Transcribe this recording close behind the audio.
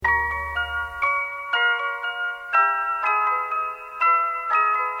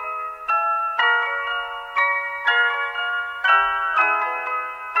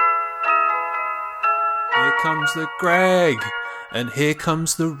comes the Greg, and here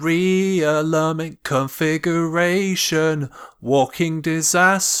comes the realignment configuration. Walking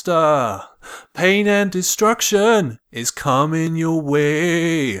disaster, pain and destruction is coming your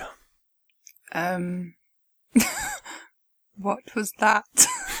way. What was that?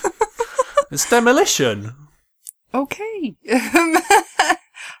 It's demolition. Okay.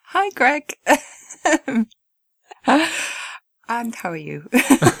 Hi, Greg. And how are you?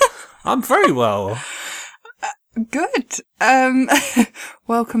 I'm very well. Good.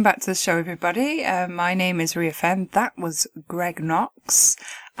 Welcome back to the show, everybody. My name is Reoffend. That was Greg Knox.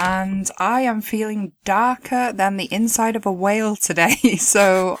 And I am feeling darker than the inside of a whale today.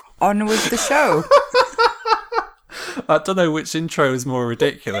 So, on with the show. I don't know which intro is more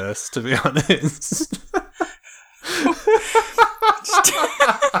ridiculous, to be honest.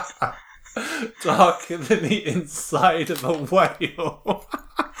 Darker than the inside of a whale.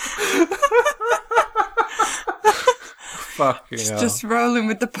 Fucking hell. Just rolling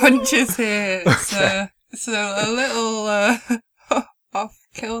with the punches here. Okay. So a little off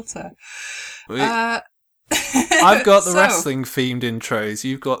kilter. I've got the wrestling themed intros.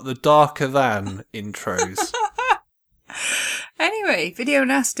 You've got the darker than intros. Anyway, video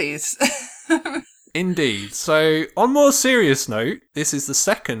nasties. Indeed. So, on more serious note, this is the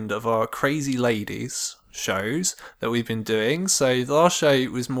second of our Crazy Ladies shows that we've been doing. So, the last show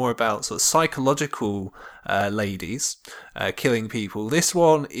was more about sort of psychological ladies killing people. This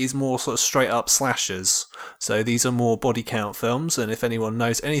one is more sort of straight up slashers. So, these are more body count films, and if anyone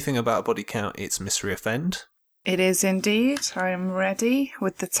knows anything about body count, it's Miss Reoffend. It is indeed. I am ready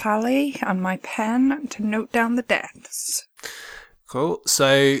with the tally and my pen to note down the deaths. Cool.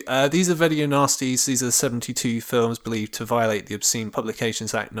 So these are Video Nasties. These are 72 films believed to violate the Obscene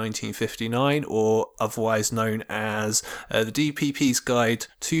Publications Act 1959, or otherwise known as the DPP's Guide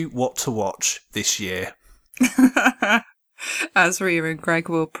to What to Watch this year. As Rhea and Greg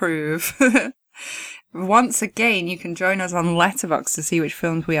will prove. Once again, you can join us on Letterboxd to see which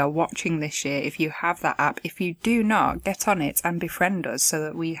films we are watching this year if you have that app. If you do not, get on it and befriend us so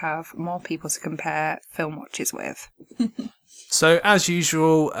that we have more people to compare film watches with. So, as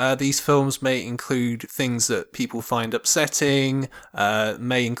usual, these films may include things that people find upsetting,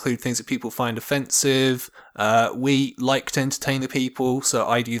 may include things that people find offensive. We like to entertain the people, so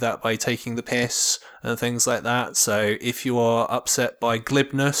I do that by taking the piss and things like that. So, if you are upset by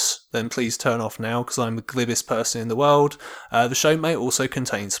glibness, then please turn off now, because I'm the glibbest person in the world. The show may also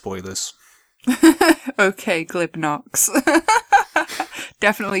contain spoilers. Okay, Glibnox.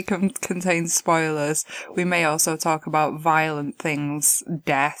 Definitely contains spoilers. We may also talk about violent things,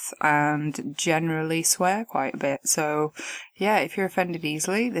 death, and generally swear quite a bit. So, yeah, if you're offended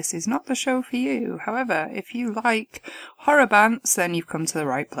easily, this is not the show for you. However, if you like horror bants, then you've come to the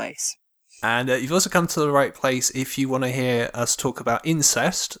right place. And you've also come to the right place if you want to hear us talk about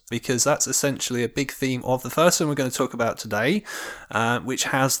incest, because that's essentially a big theme of the first one we're going to talk about today, which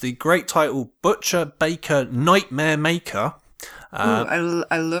has the great title Butcher, Baker, Nightmare Maker.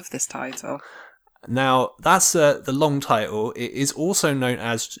 I love this title. Now, that's the long title. It is also known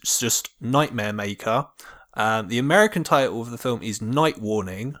as just Nightmare Maker. The American title of the film is Night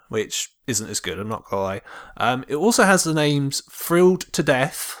Warning, which isn't as good, I'm not going to lie. It also has the names Thrilled to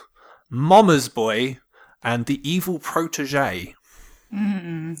Death, Mama's Boy, and The Evil Protege.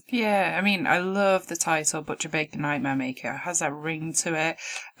 Yeah, I mean, I love the title Butcher, Baker, Nightmare Maker. It has that ring to it.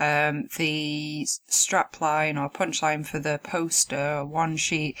 The strapline or punchline for the poster, one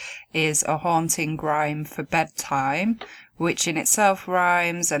sheet, is a haunting grime for bedtime, which in itself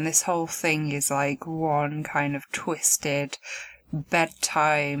rhymes, and this whole thing is like one kind of twisted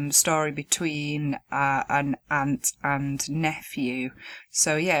bedtime story between an aunt and nephew.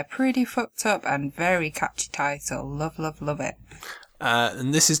 So yeah, pretty fucked up and very catchy title. Love, love, love it.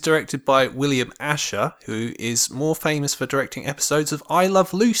 And this is directed by William Asher, who is more famous for directing episodes of I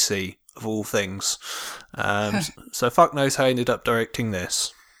Love Lucy, of all things. So fuck knows how he ended up directing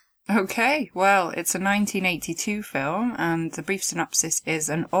this. Okay, well, it's a 1982 film, and the brief synopsis is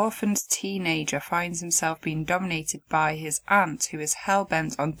an orphaned teenager finds himself being dominated by his aunt, who is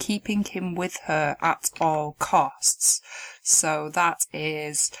hell-bent on keeping him with her at all costs. So that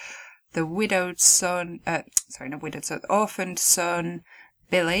is the orphaned son,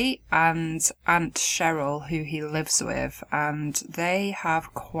 Billy, and Aunt Cheryl, who he lives with, and they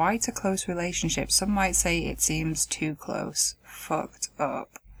have quite a close relationship. Some might say it seems too close. Fucked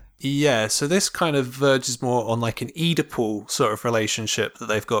up. Yeah, so this kind of verges more on like an Oedipal sort of relationship that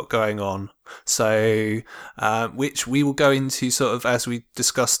they've got going on. So, which we will go into sort of as we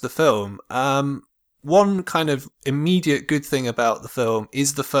discuss the film. one kind of immediate good thing about the film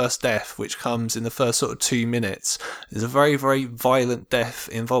is the first death, which comes in the first sort of 2 minutes. It's a very, very violent death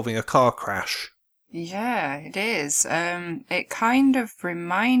involving a car crash. Yeah, it is. It kind of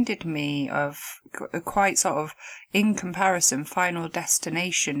reminded me of quite sort of, in comparison, Final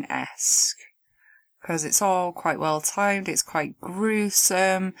Destination-esque. Because it's all quite well timed, it's quite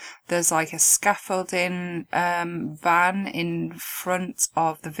gruesome. There's like a scaffolding van in front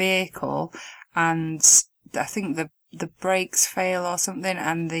of the vehicle, and I think the brakes fail or something,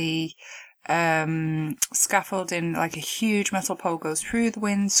 and the scaffolding, like a huge metal pole, goes through the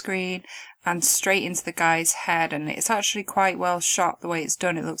windscreen and straight into the guy's head, and it's actually quite well shot the way it's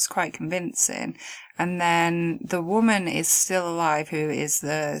done. It looks quite convincing. And then the woman is still alive, who is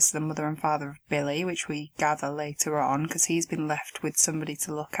the mother and father of Billy, which we gather later on, because he's been left with somebody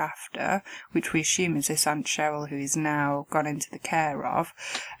to look after, which we assume is this Aunt Cheryl, who is now gone into the care of.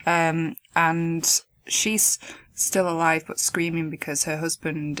 And she's still alive but screaming because her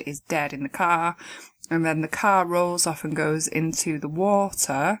husband is dead in the car. And then the car rolls off and goes into the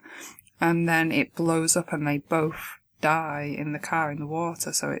water, and then it blows up and they both die in the car in the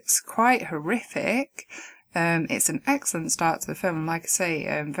water. So it's quite horrific. It's an excellent start to the film. Like I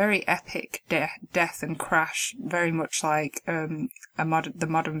say, very epic death and crash, very much like the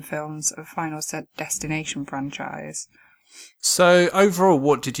modern films of Final Destination franchise. So overall,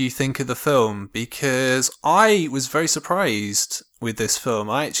 what did you think of the film? Because I was very surprised with this film.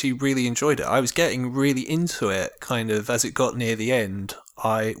 I actually really enjoyed it. I was getting really into it kind of as it got near the end.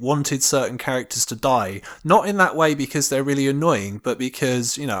 I wanted certain characters to die. Not in that way because they're really annoying, but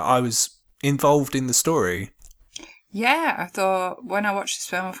because, I was involved in the story. Yeah, I thought when I watched this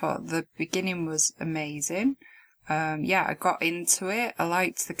film, I thought the beginning was amazing. I got into it. I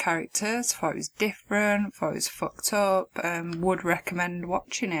liked the characters, thought it was different, thought it was fucked up, would recommend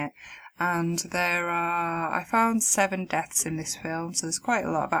watching it. And I found 7 deaths in this film, so there's quite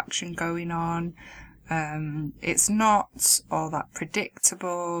a lot of action going on. It's not all that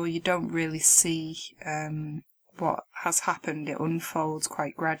predictable. You don't really see what has happened. It unfolds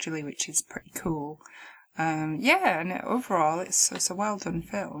quite gradually, which is pretty cool. And overall, it's a well done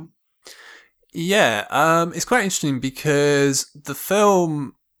film. Yeah, it's quite interesting because the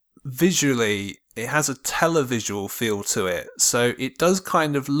film visually, it has a televisual feel to it. So it does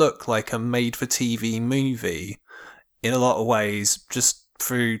kind of look like a made-for-TV movie in a lot of ways, just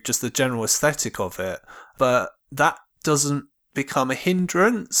through just the general aesthetic of it. But that doesn't become a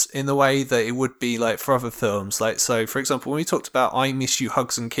hindrance in the way that it would be like for other films. Like, so for example, when we talked about I Miss You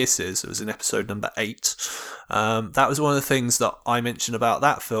Hugs and Kisses, it was in episode number 8. That was one of the things that I mentioned about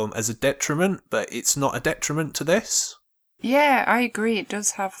that film as a detriment, but it's not a detriment to this. Yeah, I agree. It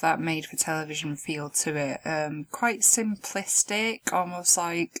does have that made-for-television feel to it. Quite simplistic, almost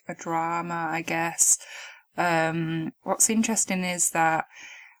like a drama, I guess. What's interesting is that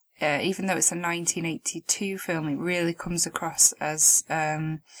even though it's a 1982 film, it really comes across as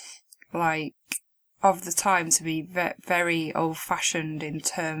like of the time to be very old-fashioned in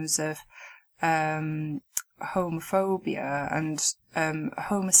terms of homophobia and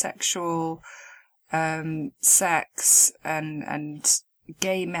homosexual sex and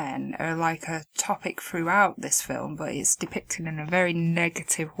gay men are like a topic throughout this film, but it's depicted in a very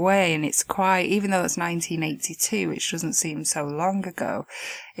negative way, and it's quite, even though it's 1982, which doesn't seem so long ago,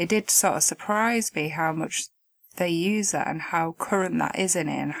 it did sort of surprise me how much they use that and how current that is in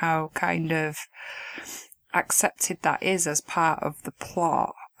it and how kind of accepted that is as part of the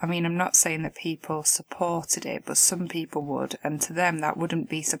plot. I mean, I'm not saying that people supported it, but some people would, and to them that wouldn't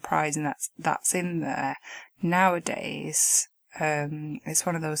be surprising that's in there. Nowadays, it's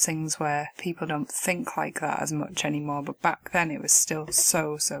one of those things where people don't think like that as much anymore, but back then it was still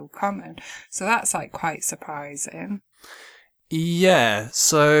so common. So that's like quite surprising. Yeah,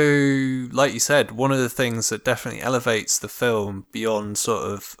 so like you said, one of the things that definitely elevates the film beyond sort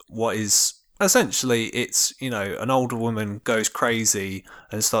of what is essentially, it's, an older woman goes crazy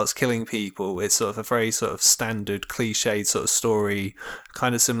and starts killing people. It's sort of a very sort of standard cliched sort of story,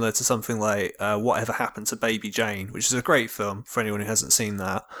 kind of similar to something like Whatever Happened to Baby Jane, which is a great film for anyone who hasn't seen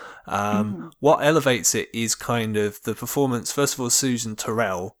that. What elevates it is kind of the performance, first of all, Susan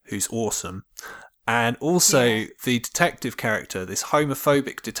Terrell, who's awesome. And also the detective character, this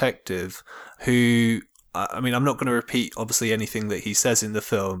homophobic detective who, I'm not going to repeat, obviously, anything that he says in the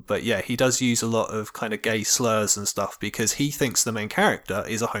film, but yeah, he does use a lot of kind of gay slurs and stuff because he thinks the main character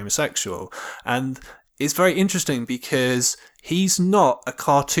is a homosexual. And it's very interesting because he's not a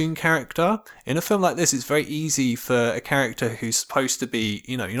cartoon character. In a film like this, it's very easy for a character who's supposed to be,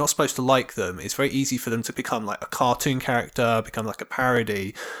 you're not supposed to like them. It's very easy for them to become like a cartoon character, become like a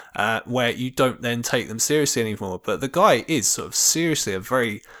parody, where you don't then take them seriously anymore. But the guy is sort of seriously a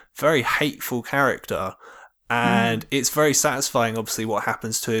very, very hateful character. And it's very satisfying, obviously, what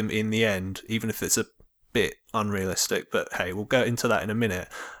happens to him in the end, even if it's a bit unrealistic. But hey, we'll go into that in a minute.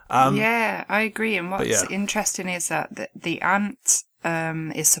 Yeah, I agree. And what's yeah. interesting is that the aunt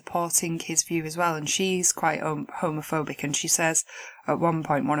is supporting his view as well, and she's quite homophobic. And she says at one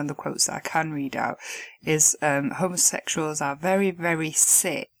point, one of the quotes that I can read out is, homosexuals are very, very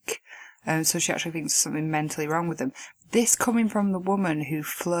sick. So she actually thinks there's something mentally wrong with them. This coming from the woman who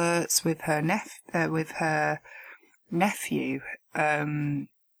flirts with her nephew,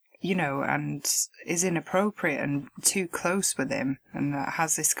 and is inappropriate and too close with him, and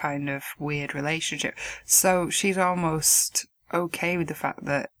has this kind of weird relationship. So she's almost okay with the fact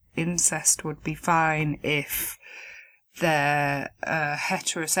that incest would be fine if they're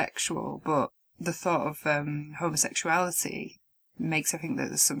heterosexual, but the thought of homosexuality makes her think that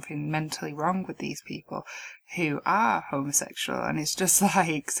there's something mentally wrong with these people who are homosexual, and it's just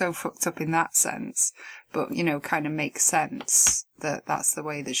like so fucked up in that sense, but kind of makes sense that that's the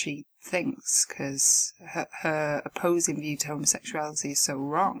way that she thinks, because her opposing view to homosexuality is so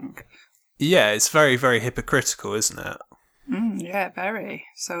wrong. Yeah, it's very, very hypocritical, isn't it? Yeah, very.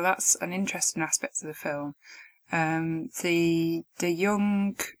 So that's an interesting aspect of the film. The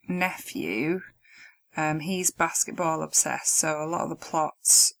young nephew, he's basketball obsessed, so a lot of the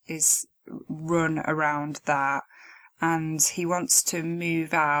plots is run around that, and he wants to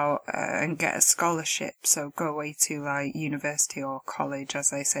move out and get a scholarship, so go away to like university or college,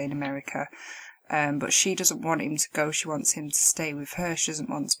 as they say in America. But she doesn't want him to go, she wants him to stay with her, she doesn't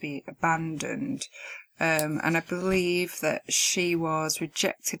want to be abandoned. And I believe that she was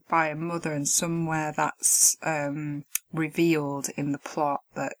rejected by a mother, and somewhere that's revealed in the plot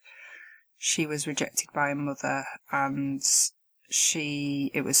that she was rejected by a mother, and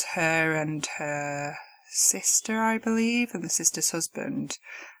it was her and her sister, I believe, and the sister's husband,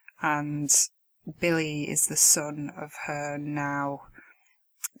 and Billy is the son of her now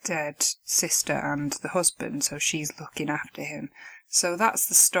dead sister and the husband, so she's looking after him. So that's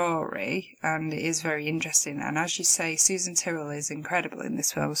the story, and it is very interesting. And as you say, Susan Tyrrell is incredible in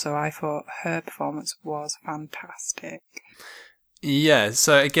this film, so I thought her performance was fantastic. Yeah,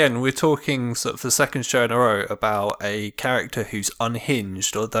 so again, we're talking sort of the second show in a row about a character who's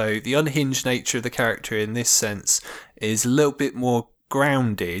unhinged, although the unhinged nature of the character in this sense is a little bit more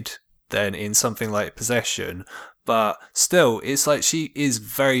grounded than in something like Possession. But still, it's like she is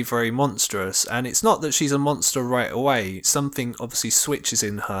very, very monstrous, and it's not that she's a monster right away. Something obviously switches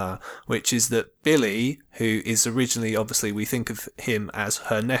in her, which is that Billy, who is originally, obviously, we think of him as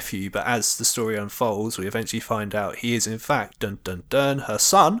her nephew, but as the story unfolds, we eventually find out he is, in fact, dun dun dun, her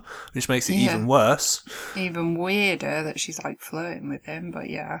son, which makes it even worse. Even weirder that she's like flirting with him, but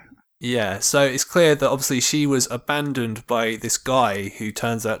yeah. Yeah, so it's clear that obviously she was abandoned by this guy who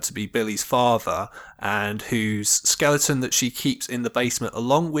turns out to be Billy's father, and whose skeleton that she keeps in the basement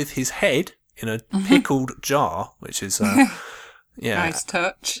along with his head in a pickled jar, which is nice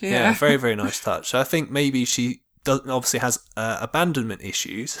touch. Yeah, very, very nice touch. So I think maybe she obviously has abandonment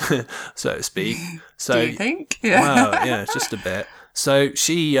issues, so to speak. So, do you think? Yeah. Well, yeah, just a bit. So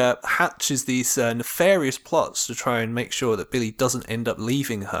she hatches these nefarious plots to try and make sure that Billy doesn't end up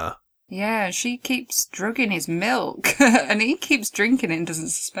leaving her. Yeah, she keeps drugging his milk, and he keeps drinking it and doesn't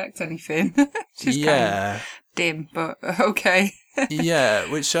suspect anything. She's kind of dim, but okay.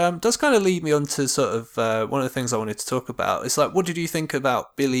 Yeah, which does kind of lead me on to sort of one of the things I wanted to talk about. It's like, what did you think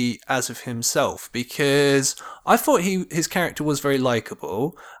about Billy as of himself? Because I thought his character was very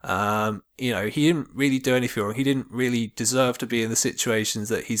likable. He didn't really do anything wrong. He didn't really deserve to be in the situations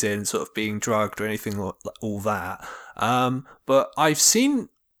that he's in, sort of being drugged or anything like all that. But I've seen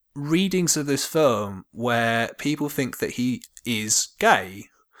readings of this film where people think that he is gay.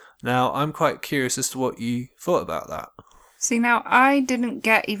 Now, I'm quite curious as to what you thought about that. See, now, I didn't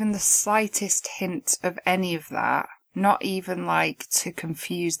get even the slightest hint of any of that. Not even, like, to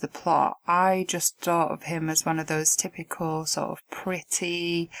confuse the plot. I just thought of him as one of those typical sort of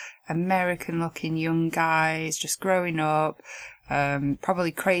pretty, American-looking young guys, just growing up,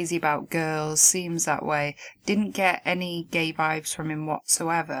 probably crazy about girls, seems that way. Didn't get any gay vibes from him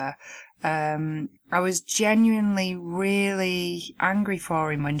whatsoever. I was genuinely really angry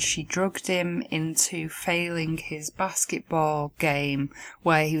for him when she drugged him into failing his basketball game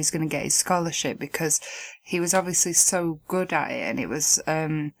where he was going to get his scholarship, because he was obviously so good at it, and it was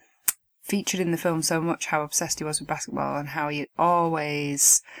featured in the film so much how obsessed he was with basketball and how he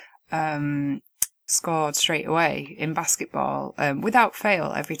always scored straight away in basketball without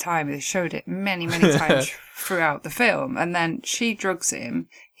fail every time. They showed it many, many times throughout the film. And then she drugs him.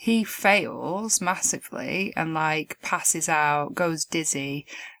 He fails massively and like passes out, goes dizzy,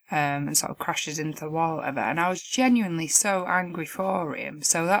 and sort of crashes into the wall or whatever. And I was genuinely so angry for him.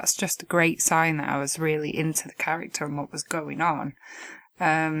 So that's just a great sign that I was really into the character and what was going on.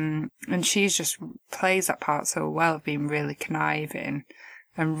 And she's just plays that part so well of being really conniving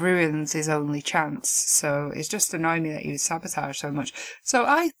and ruins his only chance. So it's just annoying me that he was sabotaged so much. So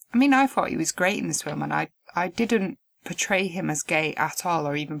I thought he was great in this film, and I didn't portray him as gay at all,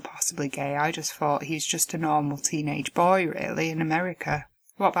 or even possibly gay. I just thought he's just a normal teenage boy, really, in America.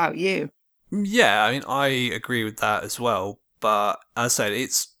 What about you? Yeah, I mean, I agree with that as well. But as I said,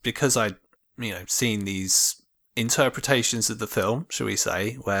 it's because I'd, seen these interpretations of the film, shall we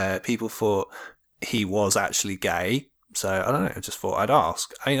say, where people thought he was actually gay. So, I don't know, I just thought I'd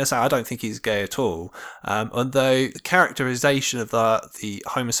ask. I mean, I don't think he's gay at all. Although the characterization of the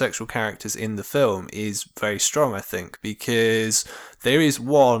homosexual characters in the film is very strong, I think, because there is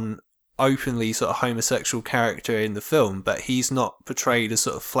one openly sort of homosexual character in the film, but he's not portrayed as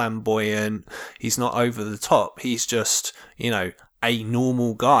sort of flamboyant. He's not over the top. He's just, a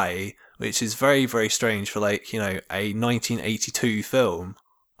normal guy, which is very, very strange for a 1982 film.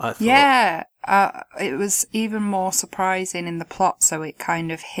 I thought. Yeah, it was even more surprising in the plot, so it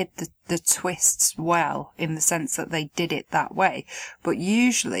kind of hid the twists well, in the sense that they did it that way. But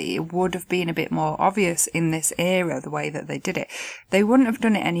usually it would have been a bit more obvious in this era, the way that they did it. They wouldn't have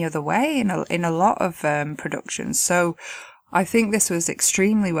done it any other way in a lot of productions. So I think this was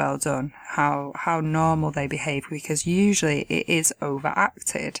extremely well done, how normal they behaved, because usually it is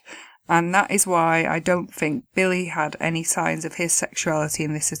overacted. And that is why I don't think Billy had any signs of his sexuality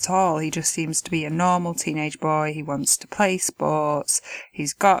in this at all. He just seems to be a normal teenage boy. He wants to play sports.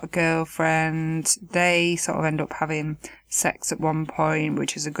 He's got a girlfriend. They sort of end up having sex at one point,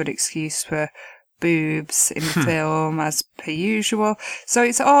 which is a good excuse for boobs in the film, as per usual. So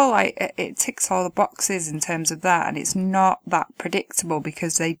it's all like, it ticks all the boxes in terms of that. And it's not that predictable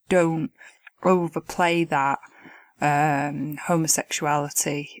because they don't overplay that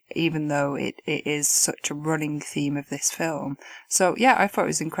homosexuality, even though it is such a running theme of this film. So yeah, I thought it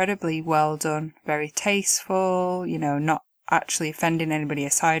was incredibly well done, very tasteful, not actually offending anybody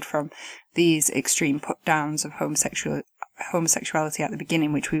aside from these extreme put downs of homosexuality at the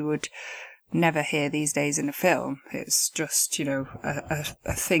beginning, which we would never hear these days in a film. It's just, a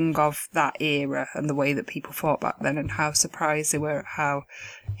thing of that era and the way that people thought back then and how surprised they were at how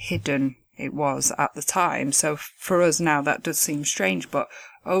hidden it was at the time. So for us now, that does seem strange, but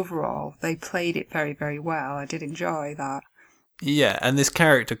overall, they played it very, very well. I did enjoy that. Yeah, and this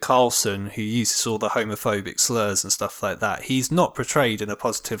character Carlson, who uses all the homophobic slurs and stuff like that, he's not portrayed in a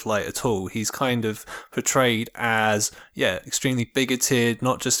positive light at all. He's kind of portrayed as, extremely bigoted,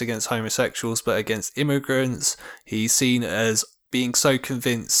 not just against homosexuals, but against immigrants. He's seen as being so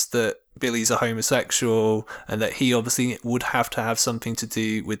convinced that Billy's a homosexual and that he obviously would have to have something to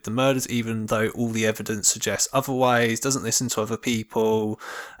do with the murders, even though all the evidence suggests otherwise, doesn't listen to other people.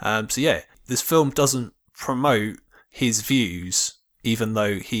 This film doesn't promote his views, even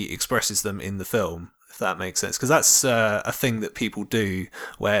though he expresses them in the film, if that makes sense. Because that's a thing that people do,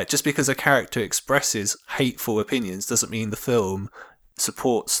 where just because a character expresses hateful opinions doesn't mean the film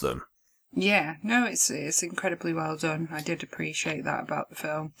supports them. Yeah, no, it's incredibly well done. I did appreciate that about the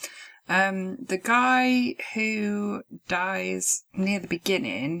film. The guy who dies near the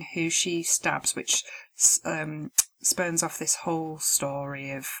beginning, who she stabs, which spurns off this whole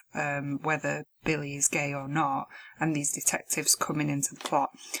story of whether Billy is gay or not, and these detectives coming into the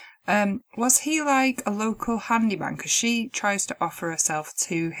plot. Was he like a local handyman? Because she tries to offer herself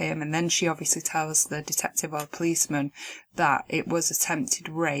to him, and then she obviously tells the detective or the policeman that it was attempted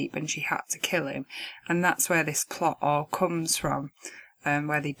rape and she had to kill him. And that's where this plot all comes from,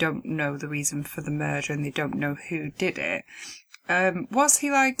 where they don't know the reason for the murder and they don't know who did it. Was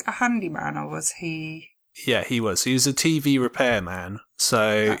he like a handyman, or was he... Yeah, he was. He was a TV repairman.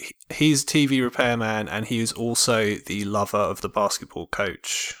 So he's a TV repairman, and he was also the lover of the basketball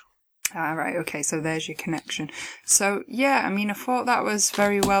coach. Ah, right, okay, so there's your connection. So, yeah, I thought that was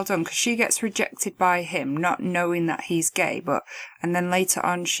very well done, because she gets rejected by him, not knowing that he's gay, and then later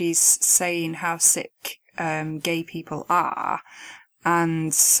on she's saying how sick gay people are,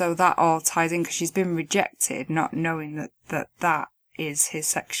 and so that all ties in, because she's been rejected, not knowing that is his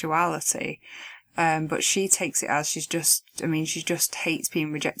sexuality. But she takes it as she just hates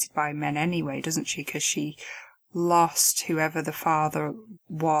being rejected by men anyway, doesn't she? Because she lost whoever the father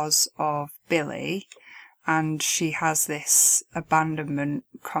was of Billy, and she has this abandonment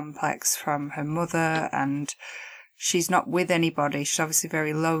complex from her mother, and she's not with anybody. She's obviously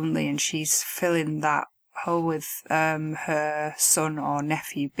very lonely, and she's filling that hole with her son or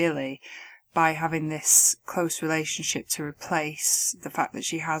nephew Billy by having this close relationship to replace the fact that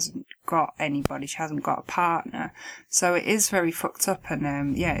she hasn't got anybody, she hasn't got a partner. So it is very fucked up,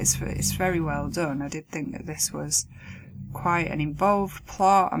 and it's very well done. I did think that this was quite an involved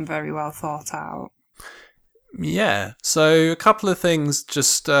plot and very well thought out. Yeah, so a couple of things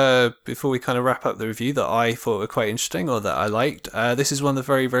just before we kind of wrap up the review that I thought were quite interesting or that I liked. This is one of the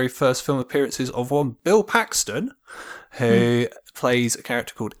very, very first film appearances of one Bill Paxton, who plays a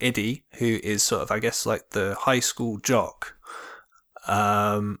character called Eddie, who is sort of, I guess, like the high school jock.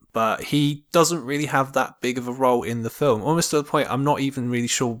 But he doesn't really have that big of a role in the film, almost to the point I'm not even really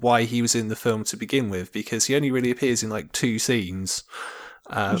sure why he was in the film to begin with, because he only really appears in like 2 scenes.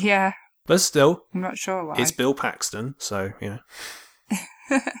 Yeah. But still, I'm not sure why. it's Bill Paxton, so, you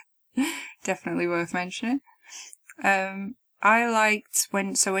know. Definitely worth mentioning. I liked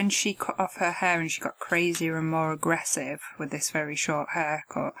when she cut off her hair and she got crazier and more aggressive with this very short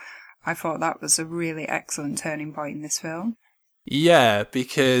haircut. I thought that was a really excellent turning point in this film. Yeah,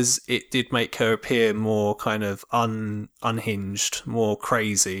 because it did make her appear more kind of unhinged, more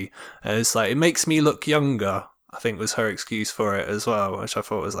crazy. It's like, it makes me look younger, I think was her excuse for it as well, which I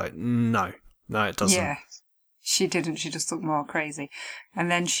thought was like, no, it doesn't. Yeah, she didn't. She just looked more crazy.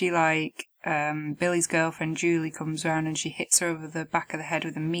 And then she, Billy's girlfriend Julie comes around and she hits her over the back of the head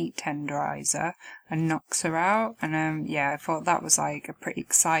with a meat tenderizer and knocks her out. And I thought that was like a pretty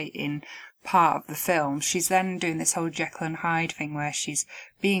exciting part of the film. She's then doing this whole Jekyll and Hyde thing where she's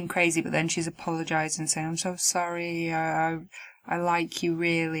being crazy, but then she's apologising, saying, "I'm so sorry, I like you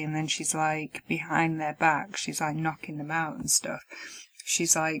really," and then she's like, behind their back, she's like knocking them out and stuff.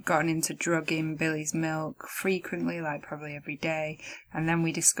 She's like gotten into drugging Billy's milk frequently, like probably every day, and then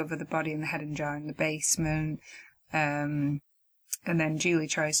we discover the body in the head and jar in the basement, and then Julie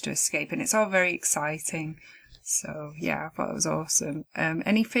tries to escape, and it's all very exciting. So yeah, I thought it was awesome.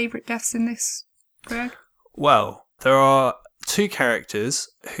 Any favourite deaths in this, Greg? Well, there are 2 characters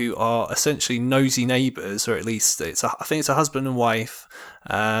who are essentially nosy neighbours, or at least I think it's a husband and wife.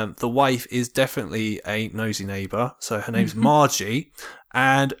 The wife is definitely a nosy neighbour, so her name's Margie,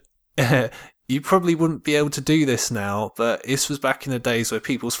 and you probably wouldn't be able to do this now, but this was back in the days where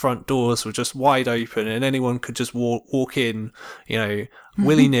people's front doors were just wide open and anyone could just walk in,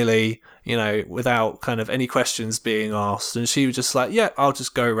 willy-nilly, without kind of any questions being asked. And she was just like, yeah, I'll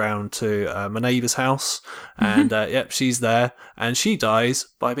just go round to my neighbour's house. And, yep, she's there. And she dies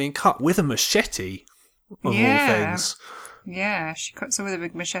by being cut with a machete, of all things. Yeah, she cuts her with a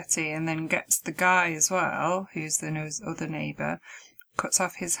big machete and then gets the guy as well, who's the other neighbour, cuts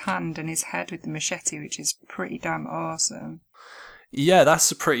off his hand and his head with the machete, which is pretty damn awesome. Yeah,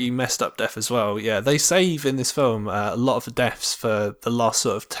 that's a pretty messed up death as well. Yeah, they save in this film a lot of the deaths for the last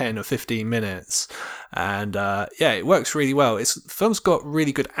sort of 10 or 15 minutes. And it works really well. The film's got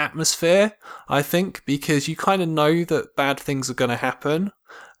really good atmosphere, I think, because you kind of know that bad things are going to happen.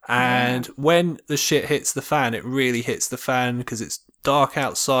 And when the shit hits the fan, it really hits the fan because it's dark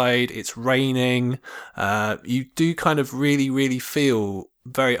outside, it's raining. You do kind of really, really feel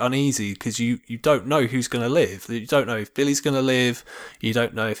very uneasy because you don't know who's going to live. You don't know if Billy's going to live. You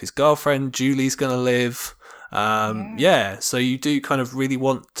don't know if his girlfriend Julie's going to live. So you do kind of really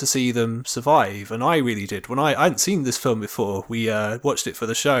want to see them survive, and I really did. When I hadn't seen this film before, we watched it for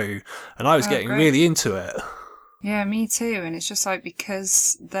the show, and I was getting really into it. Yeah, me too. And it's just like,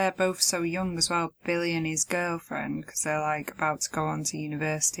 because they're both so young as well, Billy and his girlfriend, because they're like about to go on to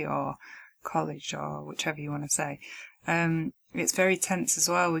university or college or whichever you want to say. It's very tense as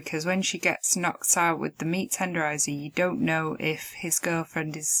well, because when she gets knocked out with the meat tenderizer, you don't know if his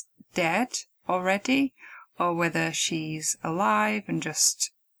girlfriend is dead already or whether she's alive and just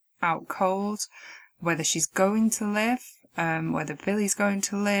out cold, whether she's going to live, whether Billy's going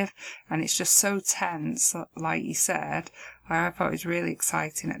to live, and it's just so tense, like you said. I thought it was really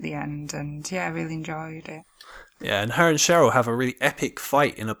exciting at the end, and I really enjoyed it. Yeah, and her and Cheryl have a really epic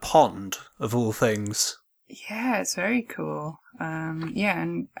fight in a pond, of all things. Yeah, it's very cool.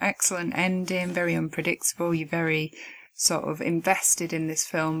 And excellent ending, very unpredictable. You're very sort of invested in this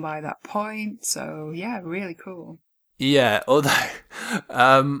film by that point. So, yeah, really cool. Yeah, although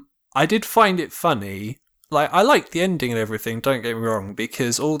I did find it funny like, I liked the ending and everything, don't get me wrong,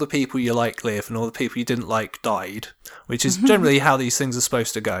 because all the people you like live and all the people you didn't like died, which is generally how these things are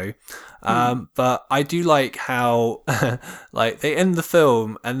supposed to go. But I do like how, like, they end the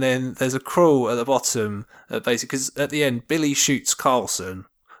film and then there's a crawl at the bottom, basically, because at the end, Billy shoots Carlson.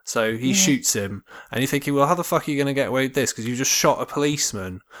 So he shoots him, and you're thinking, well, how the fuck are you going to get away with this? Because you just shot a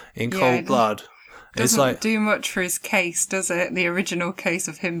policeman in cold blood. Doesn't do much for his case, does it? The original case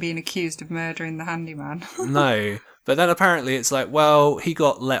of him being accused of murdering the handyman. No. But then apparently it's like, well, he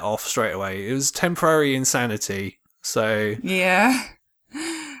got let off straight away. It was temporary insanity. So... Yeah.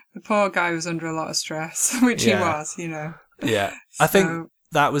 The poor guy was under a lot of stress, which he was, you know. Yeah. I think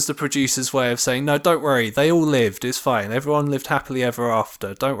that was the producer's way of saying, no, don't worry. They all lived. It's fine. Everyone lived happily ever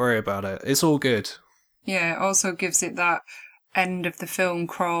after. Don't worry about it. It's all good. Yeah, it also gives it that end of the film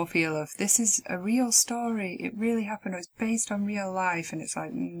crawl feel of, this is a real story. It really happened. It was based on real life. And it's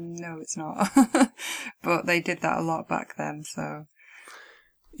like, no, it's not. But they did that a lot back then, so...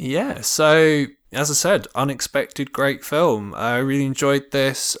 Yeah, so as I said, unexpected, great film. I really enjoyed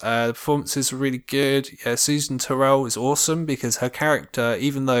this. The performances were really good. Yeah, Susan Terrell is awesome because her character,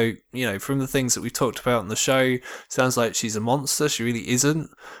 even though, you know, from the things that we've talked about on the show, sounds like she's a monster, she really isn't.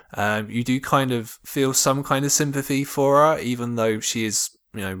 You do kind of feel some kind of sympathy for her, even though she is,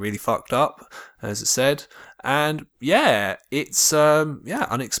 you know, really fucked up, as I said. And yeah, it's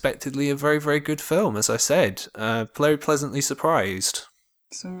unexpectedly a very, very good film, as I said. Very pleasantly surprised.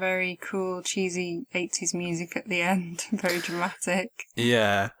 Some very cool, cheesy 80s music at the end. Very dramatic.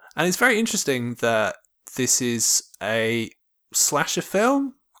 Yeah. And it's very interesting that this is a slasher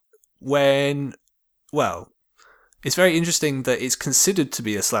film when, well, it's very interesting that it's considered to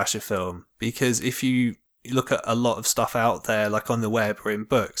be a slasher film because if you look at a lot of stuff out there, like on the web or in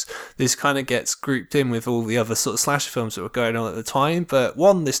books, this kind of gets grouped in with all the other sort of slasher films that were going on at the time. But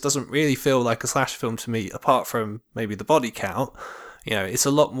one, this doesn't really feel like a slasher film to me, apart from maybe the body count. You know, it's a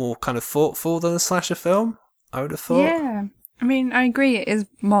lot more kind of thoughtful than a slasher film, I would have thought. Yeah. I mean, I agree it is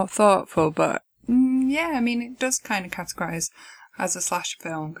more thoughtful, but yeah, I mean, it does kind of categorise as a slasher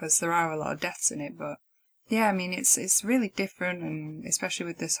film because there are a lot of deaths in it, but yeah, I mean, it's really different, and especially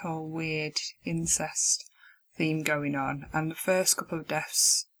with this whole weird incest theme going on. And the first couple of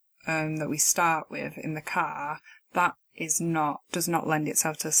deaths that we start with in the car, that does not lend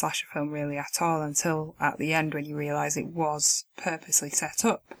itself to a slasher film really at all until at the end when you realise it was purposely set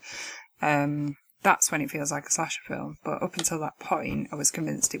up. That's when it feels like a slasher film. But up until that point, I was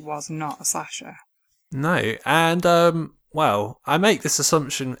convinced it was not a slasher. No, and well, I make this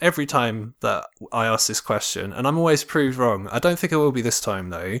assumption every time that I ask this question, and I'm always proved wrong. I don't think I will be this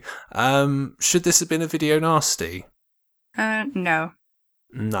time though. Should this have been a video nasty? No.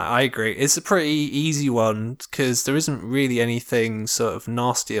 No, I agree. It's a pretty easy one because there isn't really anything sort of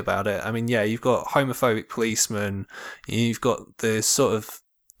nasty about it. I mean, yeah, you've got homophobic policemen, you've got the sort of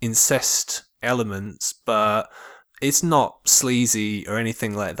incest elements, but it's not sleazy or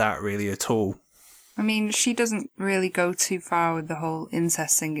anything like that really at all. I mean, she doesn't really go too far with the whole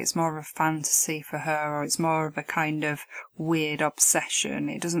incest thing. It's more of a fantasy for her, or it's more of a kind of weird obsession.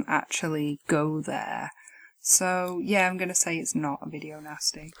 It doesn't actually go there. So, yeah, I'm going to say it's not a video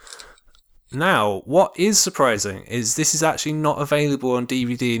nasty. Now, what is surprising is this is actually not available on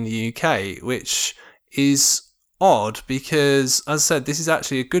DVD in the UK, which is odd because, as I said, this is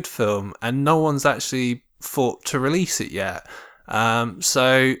actually a good film and no one's actually thought to release it yet.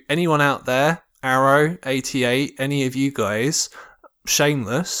 So, anyone out there, Arrow, 88, any of you guys,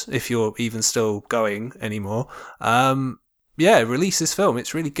 Shameless, if you're even still going anymore, release this film.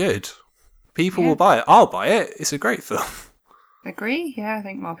 It's really good. People will buy it. I'll buy it. It's a great film. Agree. Yeah, I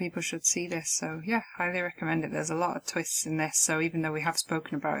think more people should see this. So, yeah, highly recommend it. There's a lot of twists in this. So even though we have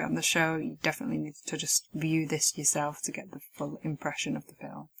spoken about it on the show, you definitely need to just view this yourself to get the full impression of the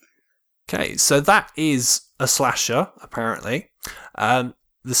film. Okay, so that is a slasher, apparently. The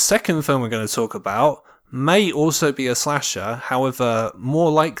second film we're going to talk about may also be a slasher. However,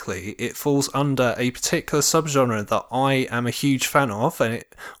 more likely it falls under a particular subgenre that I am a huge fan of, and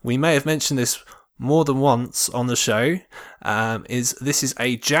we may have mentioned this more than once on the show. This is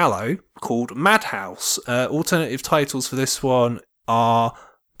a giallo called Madhouse. Alternative titles for this one are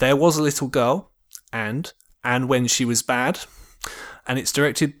There Was a Little Girl and When She Was Bad, and it's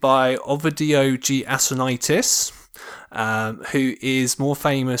directed by Ovidio G. Asonitis, who is more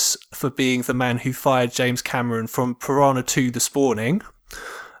famous for being the man who fired James Cameron from Piranha 2 The Spawning.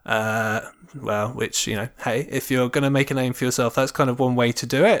 Which, hey, if you're going to make a name for yourself, that's kind of one way to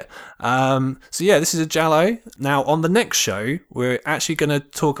do it. So yeah, this is a Jallo. Now, on the next show, we're actually going to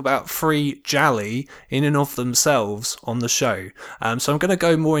talk about 3 Jalli in and of themselves on the show. So I'm going to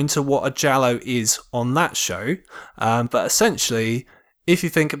go more into what a Jallo is on that show. But essentially, if you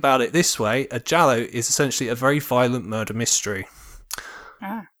think about it this way, a Jallo is essentially a very violent murder mystery.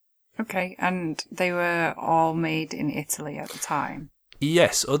 Ah, okay. And they were all made in Italy at the time.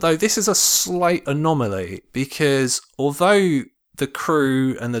 Yes, although this is a slight anomaly because although the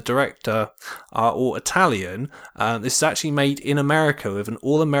crew and the director are all Italian, this is actually made in America with an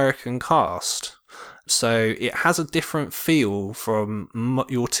all-American cast. So it has a different feel from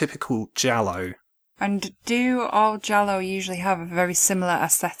your typical Jallo. And do all Jallo usually have a very similar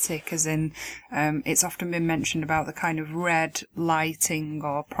aesthetic, as in it's often been mentioned about the kind of red lighting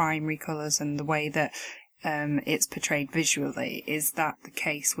or primary colours and the way that it's portrayed visually. Is that the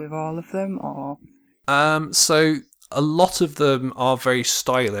case with all of them, or? So a lot of them are very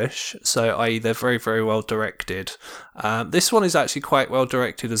stylish, so i.e. they're very, very well directed. This one is actually quite well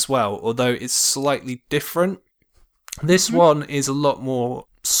directed as well, although it's slightly different. This one is a lot more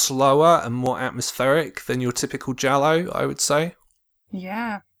slower and more atmospheric than your typical Jallo, I would say.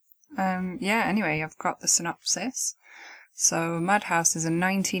 Yeah. Anyway, I've got the synopsis. So, Madhouse is a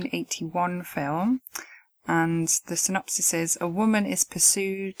 1981 film, and the synopsis is: a woman is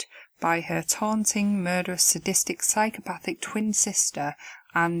pursued by her taunting, murderous, sadistic, psychopathic twin sister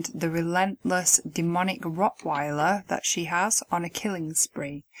and the relentless, demonic Rottweiler that she has on a killing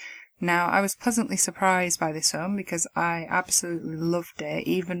spree. Now, I was pleasantly surprised by this film because I absolutely loved it,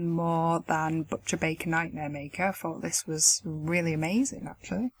 even more than Butcher Baker Nightmare Maker. I thought this was really amazing,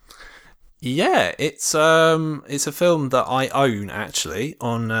 actually. Yeah, it's a film that I own actually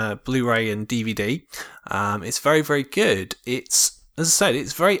on Blu-ray and DVD. It's very, very good. It's, as I said,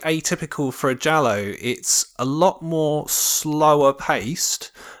 it's very atypical for a Jallo. It's a lot more slower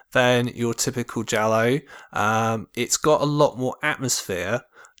paced than your typical Jallo. It's got a lot more atmosphere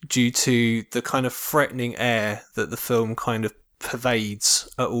due to the kind of threatening air that the film kind of pervades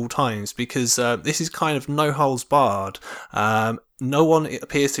at all times, because this is kind of no holds barred. No one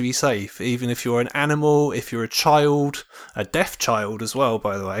appears to be safe, even if you're an animal, if you're a child, a deaf child as well,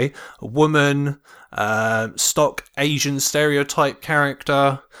 by the way, a woman, stock Asian stereotype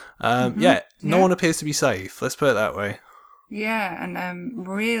character. No one appears to be safe. Let's put it that way. Yeah, and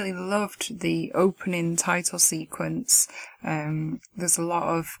really loved the opening title sequence. There's a lot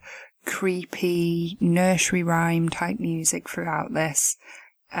of creepy nursery rhyme type music throughout this.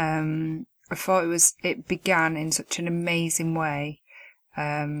 I thought it began in such an amazing way.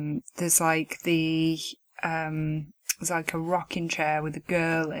 There's like there's like a rocking chair with a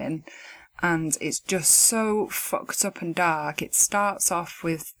girl in, and it's just so fucked up and dark. It starts off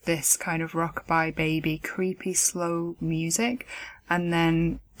with this kind of rockabye baby, creepy, slow music, and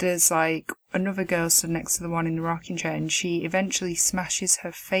then there's like another girl stood next to the one in the rocking chair, and she eventually smashes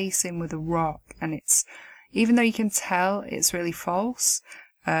her face in with a rock, and it's, even though you can tell it's really false,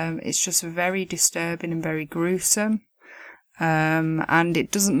 it's just very disturbing and very gruesome. And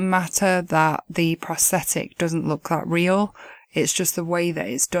it doesn't matter that the prosthetic doesn't look that real. It's just the way that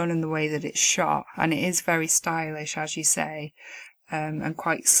it's done and the way that it's shot. And it is very stylish, as you say, and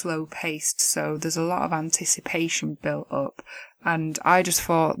quite slow paced. So there's a lot of anticipation built up. And I just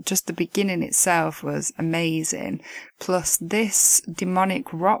thought just the beginning itself was amazing. Plus this demonic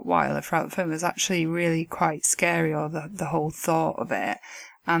Rottweiler throughout the film is actually really quite scary, or the whole thought of it.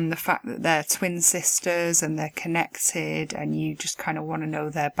 And the fact that they're twin sisters and they're connected and you just kind of want to know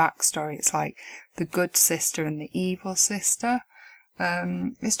their backstory. It's like the good sister and the evil sister.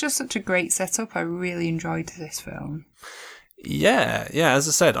 It's just such a great setup. I really enjoyed this film. Yeah, as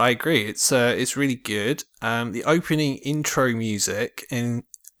I said, I agree. It's really good. The opening intro music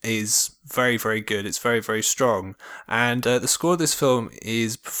is very, very good. It's very, very strong. And the score of this film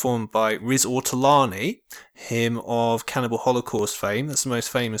is performed by Riz Ortolani, him of Cannibal Holocaust fame. That's the most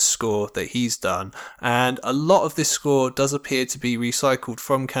famous score that he's done. And a lot of this score does appear to be recycled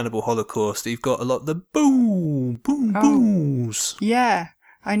from Cannibal Holocaust. You've got a lot of the boom, booms. Yeah.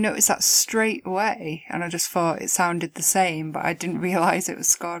 I noticed that straight away, and I just thought it sounded the same, but I didn't realise it was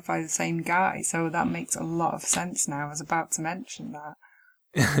scored by the same guy, so that makes a lot of sense now. I was about to mention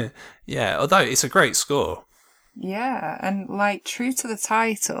that. Yeah, although it's a great score. Yeah, and like true to the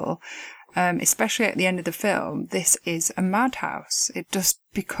title, especially at the end of the film, this is a madhouse. It just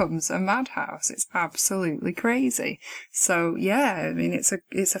becomes a madhouse. It's absolutely crazy. So yeah, I mean, it's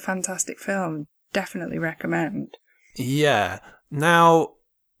a fantastic film. Definitely recommend. Yeah. Now,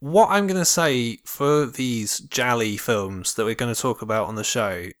 what I'm going to say for these Jolly films that we're going to talk about on the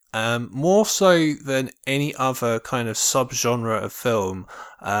show, more so than any other kind of subgenre of film,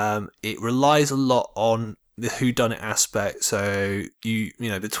 it relies a lot on the whodunit aspect. So you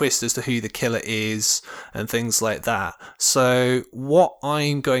know the twist as to who the killer is and things like that. So what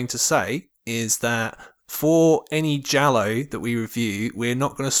I'm going to say is that for any Jallo that we review, we're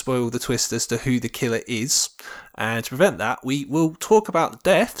not going to spoil the twist as to who the killer is. And to prevent that, we will talk about the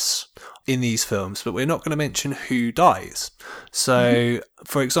deaths in these films, but we're not going to mention who dies. So,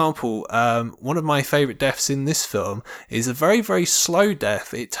 for example, one of my favourite deaths in this film is a very, very slow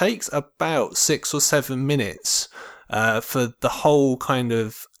death. It takes about 6 or 7 minutes for the whole kind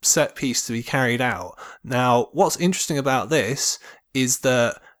of set piece to be carried out. Now, what's interesting about this is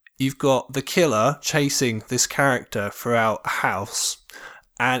that you've got the killer chasing this character throughout a house,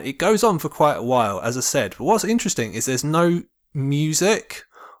 and it goes on for quite a while, as I said. But what's interesting is there's no music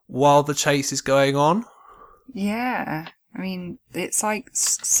while the chase is going on. Yeah. I mean, it's like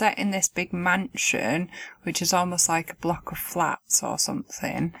set in this big mansion, which is almost like a block of flats or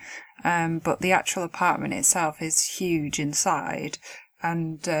something. But the actual apartment itself is huge inside.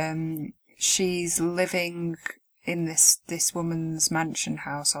 And she's living in this woman's mansion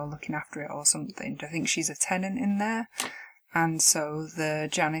house or looking after it or something. I think she's a tenant in there. And so the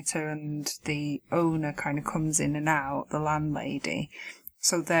janitor and the owner kind of comes in and out, the landlady.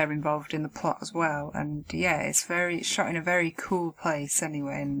 So they're involved in the plot as well. And yeah, it's shot in a very cool place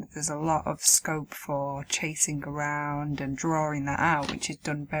anyway. And there's a lot of scope for chasing around and drawing that out, which is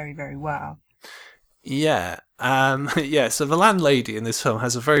done very, very well. Yeah. Yeah, so the landlady in this film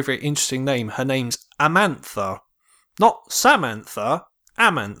has a very, very interesting name. Her name's Amantha. Not Samantha,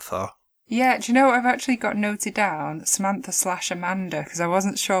 Amantha. Yeah, do you know what I've actually got noted down? Samantha/Amanda, because I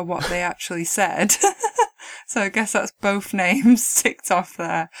wasn't sure what they actually said. So I guess that's both names ticked off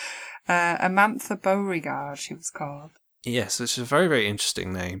there. Amantha Beauregard, she was called. Yes, it's a very, very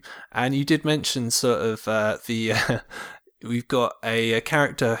interesting name. And you did mention sort of we've got a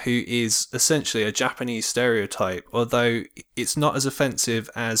character who is essentially a Japanese stereotype, although it's not as offensive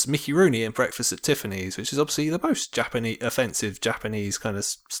as Mickey Rooney in Breakfast at Tiffany's, which is obviously the most offensive Japanese kind of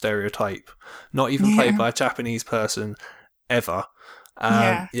stereotype. Not even played by a Japanese person ever.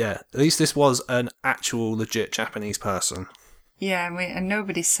 Yeah, at least this was an actual legit Japanese person. Yeah, and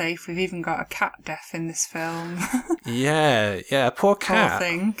nobody's safe. We've even got a cat death in this film. yeah, poor cat. Poor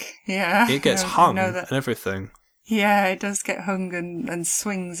thing. Yeah. It gets hung and everything. Yeah, it does get hung and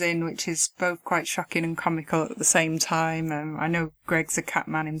swings in, which is both quite shocking and comical at the same time. I know Greg's a cat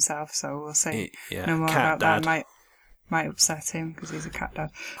man himself, so we'll say no more about dad. That. Might upset him because he's a cat dad.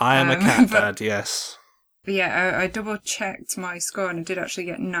 I am a cat dad, yes. But yeah, I double checked my score and I did actually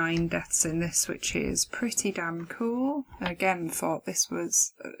get 9 deaths in this, which is pretty damn cool. Again, thought this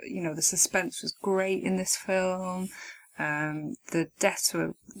was, the suspense was great in this film. The deaths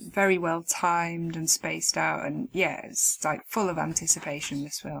were very well timed and spaced out, and yeah, it's like full of anticipation,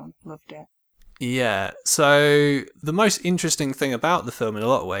 this film. Loved it. Yeah, so the most interesting thing about the film in a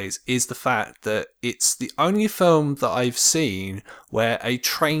lot of ways is the fact that it's the only film that I've seen where a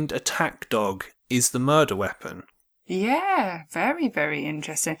trained attack dog is the murder weapon. Yeah, very, very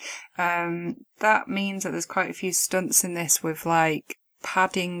interesting. That means that there's quite a few stunts in this with like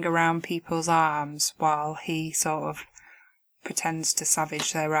padding around people's arms while he sort of pretends to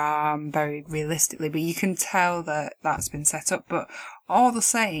savage their arm very realistically, but you can tell that that's been set up. But all the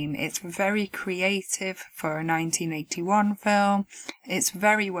same, it's very creative for a 1981 film. It's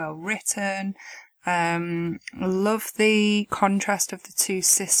very well written. Love the contrast of the two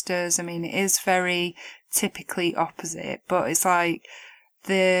sisters. I mean, it is very typically opposite, but it's like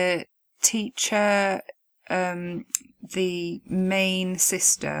the teacher, the main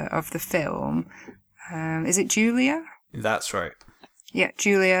sister of the film, is it Julia? That's right. Yeah,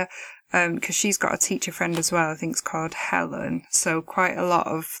 Julia, because she's got a teacher friend as well, I think it's called Helen. So quite a lot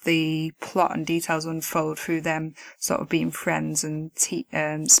of the plot and details unfold through them sort of being friends and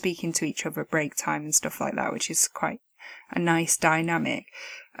speaking to each other at break time and stuff like that, which is quite a nice dynamic.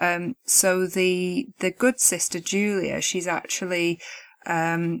 So the good sister, Julia, she's actually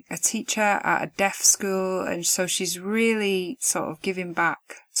a teacher at a deaf school, and so she's really sort of giving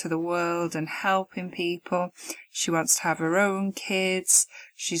back to the world and helping people. She wants to have her own kids.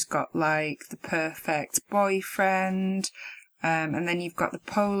 She's got like the perfect boyfriend, and then you've got the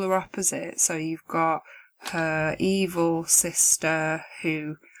polar opposite. So you've got her evil sister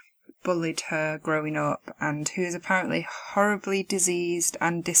who bullied her growing up and who is apparently horribly diseased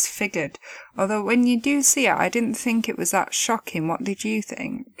and disfigured. Although when you do see it, I didn't think it was that shocking. What did you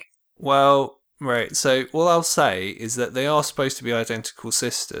think? Well, Right, so all I'll say is that they are supposed to be identical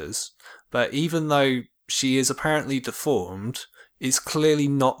sisters, but even though she is apparently deformed, it's clearly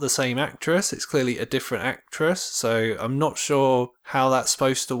not the same actress. It's clearly a different actress, so I'm not sure how that's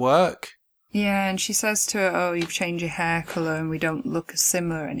supposed to work. Yeah, and she says to her, "Oh, you've changed your hair colour and we don't look as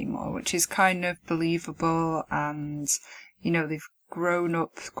similar anymore," which is kind of believable, and, they've grown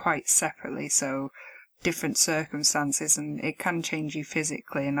up quite separately, so different circumstances, and it can change you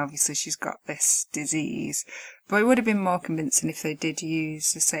physically, and obviously she's got this disease. But it would have been more convincing if they did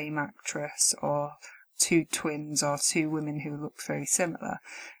use the same actress, or two twins, or two women who look very similar.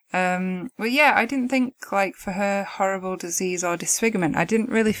 But yeah, I didn't think, for her horrible disease or disfigurement, I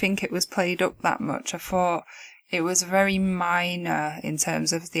didn't really think it was played up that much. I thought it was very minor in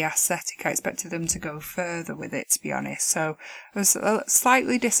terms of the aesthetic. I expected them to go further with it, to be honest. So I was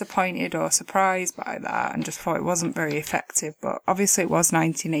slightly disappointed or surprised by that, and just thought it wasn't very effective. But obviously it was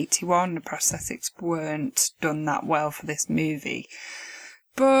 1981. The prosthetics weren't done that well for this movie.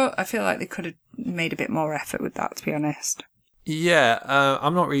 But I feel like they could have made a bit more effort with that, to be honest. Yeah,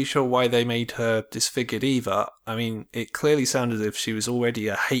 I'm not really sure why they made her disfigured either. I mean, it clearly sounded as if she was already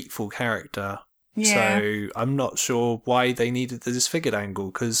a hateful character. Yeah. So I'm not sure why they needed the disfigured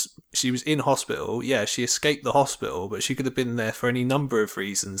angle, because she was in hospital. Yeah, she escaped the hospital, but she could have been there for any number of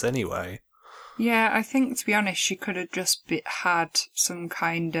reasons anyway. Yeah, I think, to be honest, she could have just had some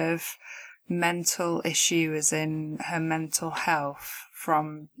kind of mental issue, as in her mental health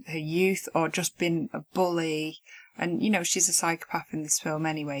from her youth, or just been a bully. And, she's a psychopath in this film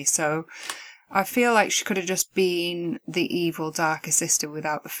anyway, so I feel like she could have just been the evil, darker sister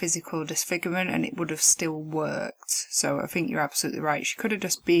without the physical disfigurement, and it would have still worked. So I think you're absolutely right. She could have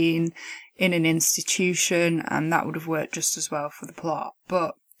just been in an institution, and that would have worked just as well for the plot.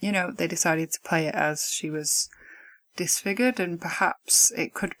 But, they decided to play it as she was disfigured, and perhaps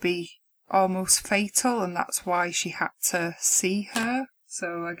it could be almost fatal, and that's why she had to see her.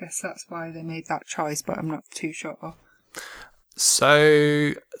 So I guess that's why they made that choice, but I'm not too sure.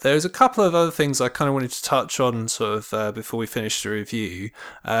 So there's a couple of other things I kind of wanted to touch on sort of before we finish the review.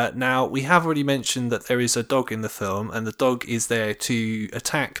 Now, we have already mentioned that there is a dog in the film, and the dog is there to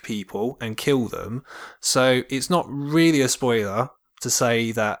attack people and kill them. So it's not really a spoiler to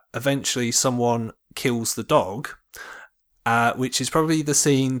say that eventually someone kills the dog, which is probably the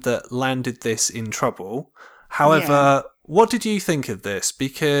scene that landed this in trouble. However, what did you think of this?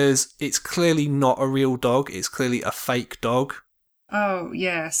 Because it's clearly not a real dog. It's clearly a fake dog. Oh,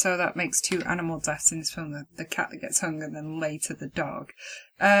 yeah. So that makes two animal deaths in this film. The cat that gets hung, and then later the dog.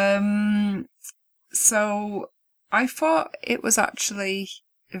 So I thought it was actually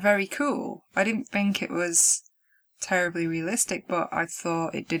very cool. I didn't think it was terribly realistic, but I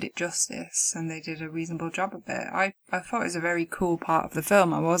thought it did it justice, and they did a reasonable job of it. I thought it was a very cool part of the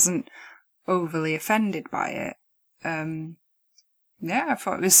film. I wasn't overly offended by it. Yeah, I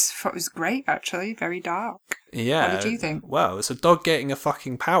thought it was great, actually. Very dark. Yeah. What did you think? Well, it's a dog getting a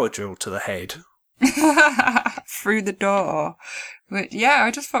fucking power drill to the head. Through the door. But yeah,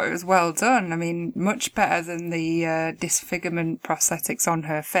 I just thought it was well done. I mean, much better than the disfigurement prosthetics on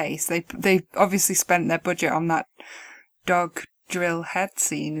her face. They obviously spent their budget on that dog drill head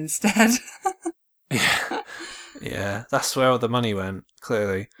scene instead. Yeah, that's where all the money went,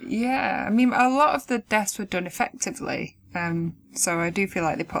 clearly. Yeah, I mean, a lot of the deaths were done effectively. So I do feel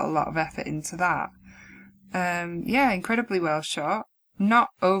like they put a lot of effort into that. Yeah, incredibly well shot. Not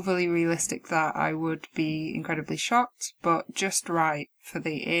overly realistic that I would be incredibly shocked, but just right for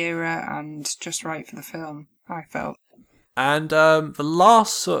the era and just right for the film, I felt. And the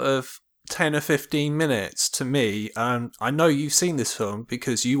last sort of 10 or 15 minutes to me, I know you've seen this film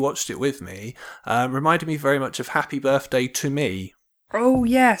because you watched it with me, reminded me very much of Happy Birthday to Me. Oh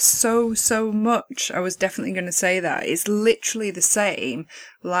yes, so much. I was definitely going to say that. It's literally the same.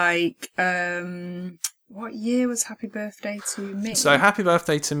 What year was Happy Birthday to Me? So Happy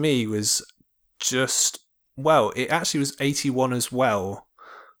Birthday to Me was it actually was 81 as well.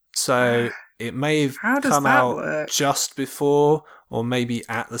 So it may have come out just before or maybe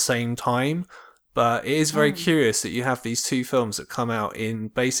at the same time. But it is very curious that you have these two films that come out in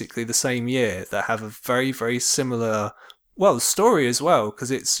basically the same year that have a very, very similar, story as well,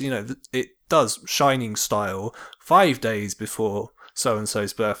 because it's, it does Shining style, 5 days before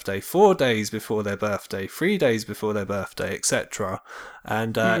so-and-so's birthday, 4 days before their birthday, 3 days before their birthday, etc.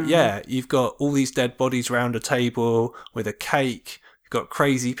 And you've got all these dead bodies round a table with a cake, you've got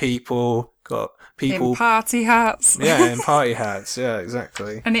crazy people, got people in party hats. Yeah, in party hats. Yeah,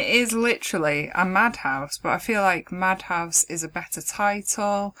 exactly. And it is literally a Madhouse, but I feel like Madhouse is a better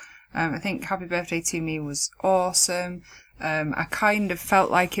title. I think Happy Birthday to Me was awesome. I kind of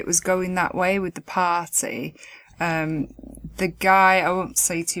felt like it was going that way with the party. The guy, I won't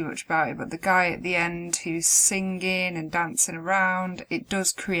say too much about it, but the guy at the end who's singing and dancing around, it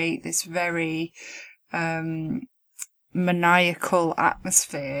does create this very maniacal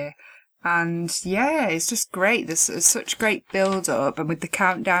atmosphere. And yeah, it's just great. There's such great build up, and with the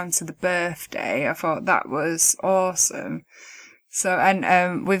countdown to the birthday, I thought that was awesome. So,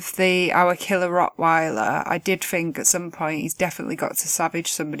 and with our killer Rottweiler, I did think at some point he's definitely got to savage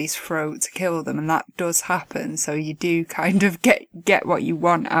somebody's throat to kill them, and that does happen. So you do kind of get what you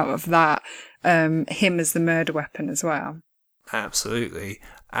want out of that, him as the murder weapon as well. Absolutely.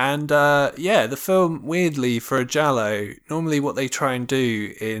 And the film, weirdly, for a Giallo, normally what they try and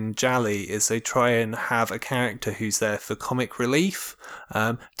do in Gialli is they try and have a character who's there for comic relief.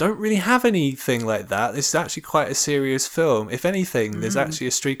 Don't really have anything like that. This is actually quite a serious film. If anything, there's actually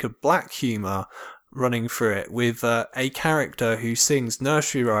a streak of black humour running through it, with a character who sings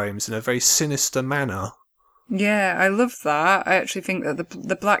nursery rhymes in a very sinister manner. Yeah, I love that. I actually think that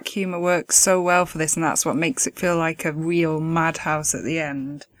the black humour works so well for this, and that's what makes it feel like a real Madhouse at the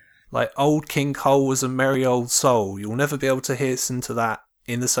end. Like, old King Cole was a merry old soul. You'll never be able to listen to that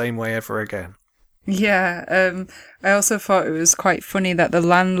in the same way ever again. Yeah, I also thought it was quite funny that the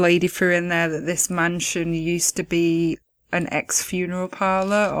landlady threw in there that this mansion used to be an ex-funeral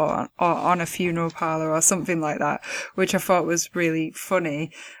parlour or on a funeral parlour or something like that, which I thought was really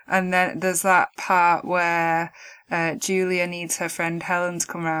funny. And then there's that part where Julia needs her friend Helen to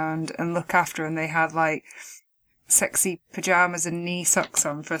come round and look after her, and they had like sexy pyjamas and knee socks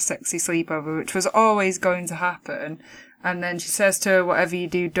on for a sexy sleepover, which was always going to happen. And then she says to her, whatever you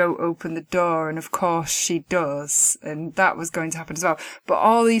do, don't open the door. And of course she does. And that was going to happen as well. But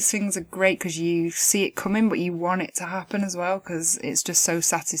all these things are great because you see it coming, but you want it to happen as well because it's just so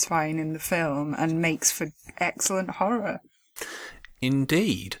satisfying in the film and makes for excellent horror.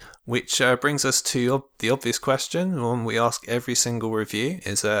 Indeed. Which brings us to the obvious question, one we ask every single review,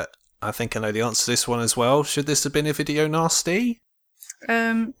 is I think I know the answer to this one as well. Should this have been a video nasty?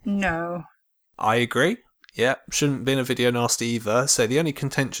 No. I agree. Yeah, shouldn't have been a video nasty either. So the only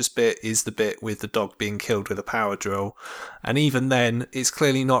contentious bit is the bit with the dog being killed with a power drill. And even then, it's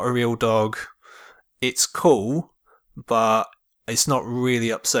clearly not a real dog. It's cool, but it's not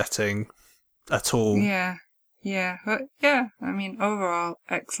really upsetting at all. Yeah. But yeah, I mean, overall,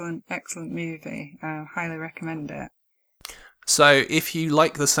 excellent movie. Highly recommend it. So if you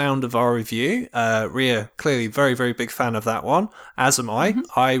like the sound of our review, Ria, clearly very, very big fan of that one, as am I. Mm-hmm.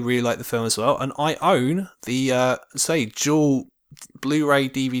 I really like the film as well. And I own the, dual Blu-ray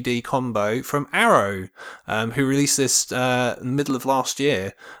DVD combo from Arrow, who released this in the middle of last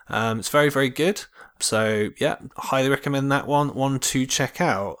year. It's very, very good. So, yeah, highly recommend that one to check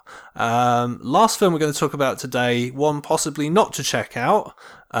out. Last film we're going to talk about today, one possibly not to check out,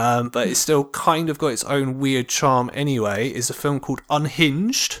 but it's still kind of got its own weird charm anyway, is a film called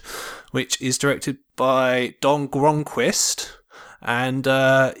Unhinged, which is directed by Don Gronquist. And,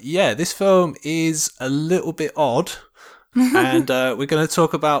 this film is a little bit odd, and we're going to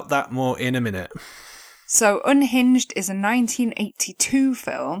talk about that more in a minute. So, Unhinged is a 1982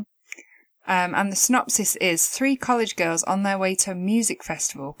 film. And the synopsis is 3 college girls on their way to a music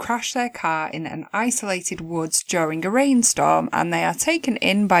festival crash their car in an isolated woods during a rainstorm, and they are taken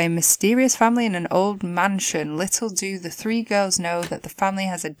in by a mysterious family in an old mansion. Little do the 3 girls know that the family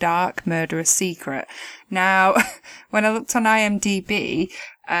has a dark, murderous secret. Now, when I looked on IMDb,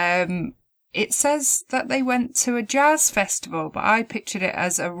 it says that they went to a jazz festival, but I pictured it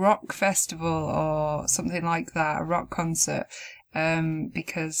as a rock festival or something like that, a rock concert,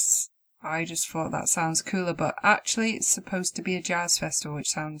 because I just thought that sounds cooler, but actually it's supposed to be a jazz festival, which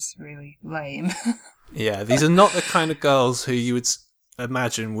sounds really lame. Yeah, these are not the kind of girls who you would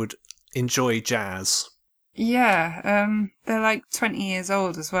imagine would enjoy jazz. Yeah, they're like 20 years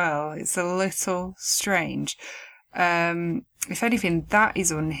old as well. It's a little strange. If anything, that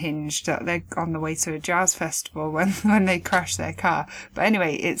is unhinged, that they're on the way to a jazz festival when they crash their car. But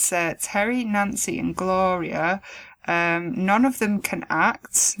anyway, it's Terry, Nancy and Gloria. None of them can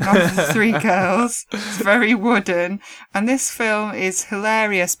act, none of the 3 girls. It's very wooden. And this film is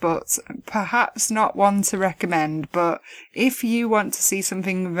hilarious, but perhaps not one to recommend. But if you want to see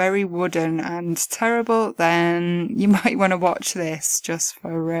something very wooden and terrible, then you might want to watch this just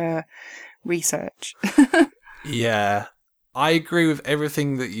for research. Yeah, I agree with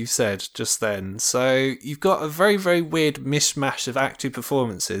everything that you said just then. So you've got a very, very weird mishmash of acting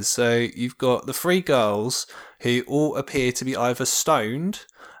performances. So you've got the 3 girls who all appear to be either stoned,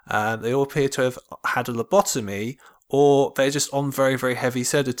 they all appear to have had a lobotomy, or they're just on very, very heavy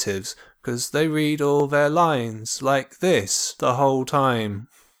sedatives. because they read all their lines like this the whole time.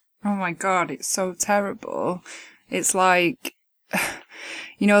 Oh my god, it's so terrible. It's like,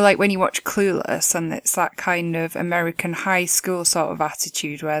 you know, like when you watch Clueless and it's that kind of American high school sort of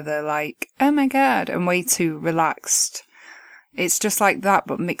attitude where they're like, oh my god, and way too relaxed. It's just like that,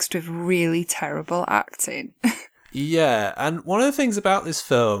 but mixed with really terrible acting. Yeah, and one of the things about this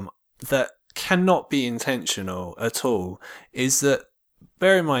film that cannot be intentional at all is that,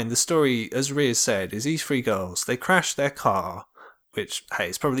 bear in mind, the story, as Rhea said, is these three girls, they crash their car, which, hey,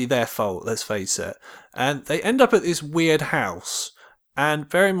 it's probably their fault, let's face it, and they end up at this weird house. And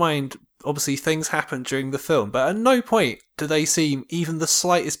bear in mind, obviously things happen during the film, but at no point do they seem even the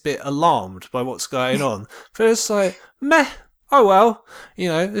slightest bit alarmed by what's going on. But it's like, meh, oh well,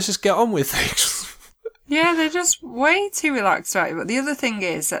 let's just get on with things. Yeah, they're just way too relaxed about it. But the other thing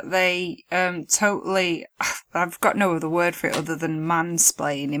is that they totally... I've got no other word for it other than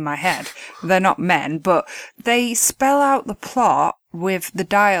mansplain in my head. They're not men, but they spell out the plot with the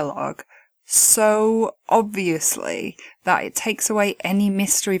dialogue so obviously that it takes away any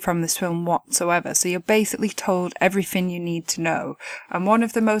mystery from this film whatsoever. So you're basically told everything you need to know. And one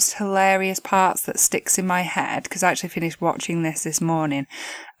of the most hilarious parts that sticks in my head, because I actually finished watching this morning,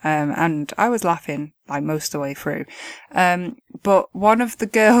 and I was laughing like most of the way through. But one of the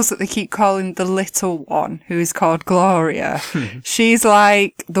girls that they keep calling the little one, who is called Gloria, she's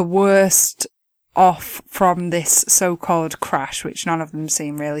like the worst off from this so-called crash, which none of them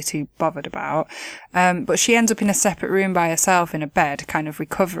seem really too bothered about. But she ends up in a separate room by herself in a bed, kind of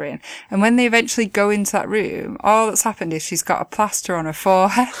recovering. And when they eventually go into that room, all that's happened is she's got a plaster on her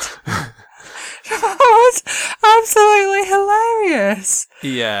forehead. That was absolutely hilarious.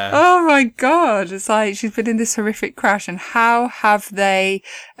 Yeah. Oh my god. It's like she's been in this horrific crash, and how have they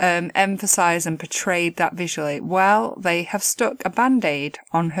emphasised and portrayed that visually? Well, they have stuck a band-aid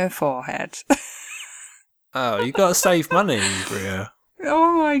on her forehead. Oh, you gotta save money, Bria.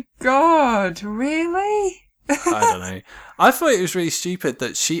 Oh my god, really? I don't know. I thought it was really stupid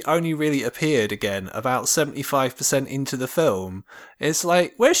that she only really appeared again about 75% into the film. It's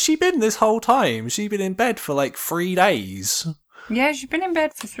like, where's she been this whole time? She's been in bed for like 3 days. Yeah, she'd been in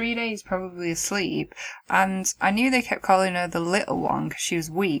bed for 3 days, probably asleep, and I knew they kept calling her the little one because she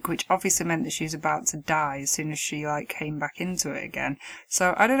was weak, which obviously meant that she was about to die as soon as she came back into it again.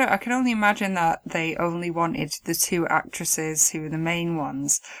 So I don't know, I can only imagine that they only wanted the two actresses who were the main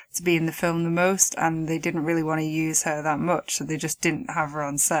ones to be in the film the most, and they didn't really want to use her that much, so they just didn't have her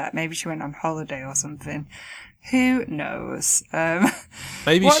on set. Maybe she went on holiday or something. Who knows?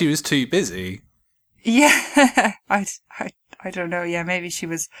 Maybe she was too busy. Yeah, I don't know. Yeah, maybe she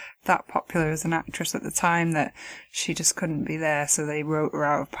was that popular as an actress at the time that she just couldn't be there, so they wrote her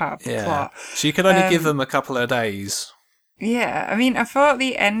out of part of the plot. She could only give them a couple of days. Yeah, I mean, I thought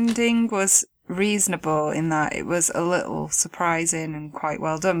the ending was reasonable in that it was a little surprising and quite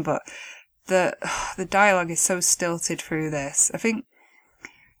well done, but the dialogue is so stilted through this. I think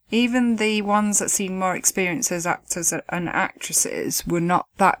even the ones that seemed more experienced as actors and actresses were not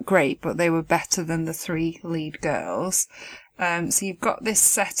that great, but they were better than the three lead girls. So you've got this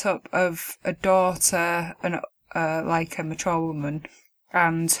setup of a daughter, like a mature woman,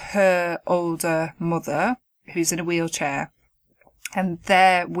 and her older mother, who's in a wheelchair, and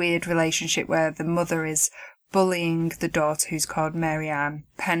their weird relationship where the mother is bullying the daughter, who's called Mary Ann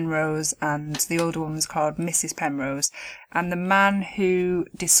Penrose, and the older woman's called Mrs. Penrose. And the man who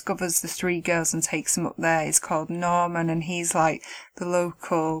discovers the three girls and takes them up there is called Norman, and he's like the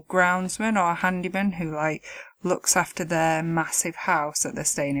local groundsman or handyman who looks after their massive house that they're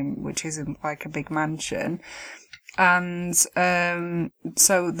staying in, which isn't like a big mansion. And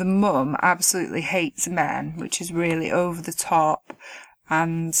so the mum absolutely hates men, which is really over the top.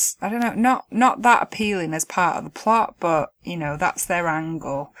 And I don't know, not that appealing as part of the plot, but that's their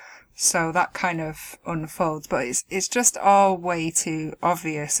angle. So that kind of unfolds, but it's just all way too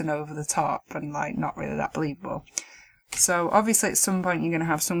obvious and over the top and not really that believable. So obviously at some point you're going to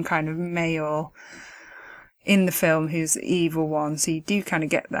have some kind of male in the film who's the evil one, so you do kind of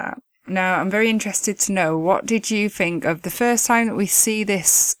get that. Now, I'm very interested to know, what did you think of the first time that we see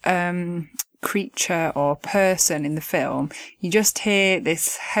this creature or person in the film? You just hear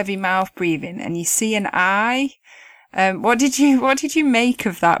this heavy mouth breathing and you see an eye. What did you make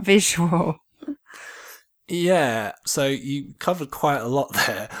of that visual? Yeah, so you covered quite a lot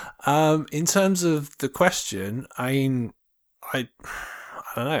there. In terms of the question, I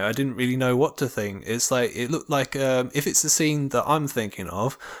don't know, I didn't really know what to think. It's like, it looked like, if it's the scene that I'm thinking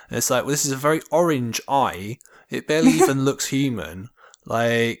of, it's like, well, this is a very orange eye. It barely even looks human.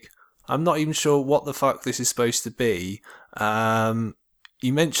 I'm not even sure what the fuck this is supposed to be.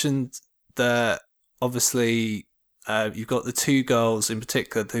 You mentioned obviously you've got the two girls in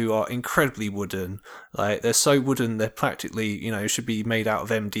particular who are incredibly wooden. Like, they're so wooden they're practically, should be made out of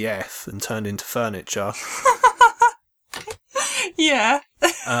MDF and turned into furniture. Yeah.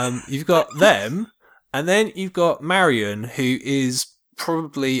 You've got them, and then you've got Marion, who is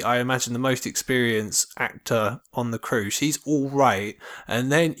probably, I imagine, the most experienced actor on the crew. She's all right.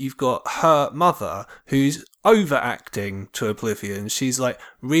 And then you've got her mother, who's overacting to oblivion. She's like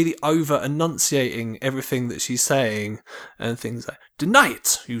really over enunciating everything that she's saying, and things like "deny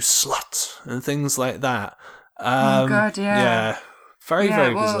it, you slut," and things like that. Oh God, yeah. Very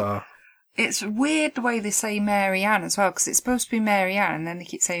bizarre. It's weird the way they say Mary Ann as well, because it's supposed to be Mary Ann, and then they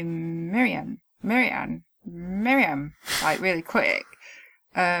keep saying Miriam, like really quick.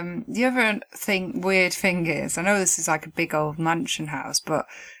 The other weird thing is, I know this is like a big old mansion house, but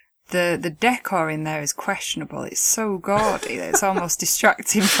the decor in there is questionable. It's so gaudy that it's almost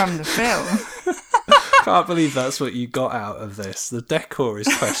distracting from the film. Can't believe that's what you got out of this. The decor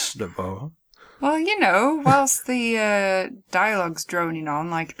is questionable. Well, whilst the dialogue's droning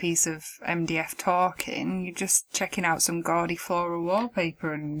on like a piece of MDF talking, you're just checking out some gaudy floral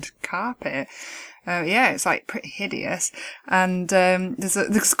wallpaper and carpet. It's like pretty hideous. And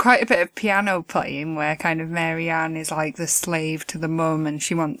there's quite a bit of piano playing where kind of Mary Ann is like the slave to the mum and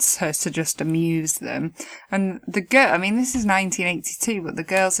she wants her to just amuse them. And the girl, I mean, this is 1982, but the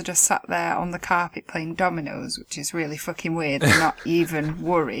girls are just sat there on the carpet playing dominoes, which is really fucking weird. They're not even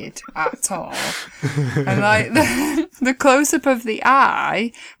worried at all. And like the close-up of the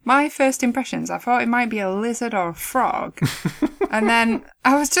eye, my first impressions, I thought it might be a lizard or a frog. And then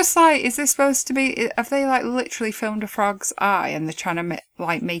I was just like, is this supposed to be, have they like literally filmed a frog's eye and they're trying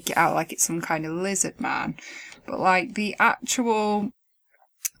to make it out like it's some kind of lizard man? But like the actual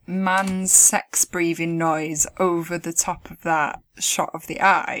man's sex breathing noise over the top of that shot of the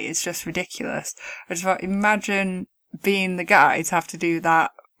eye is just ridiculous. I just thought, imagine being the guy to have to do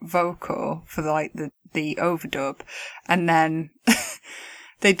that vocal for the overdub, and then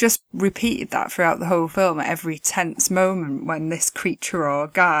they just repeated that throughout the whole film at every tense moment when this creature or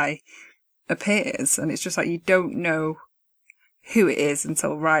guy appears, and it's just like you don't know who it is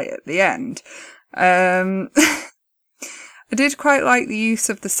until right at the end. I did quite like the use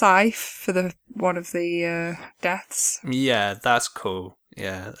of the scythe for one of the deaths. Yeah, that's cool.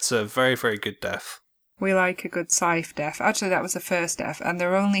 Yeah, it's a very, very good death. We like a good scythe death. Actually, that was the first death, and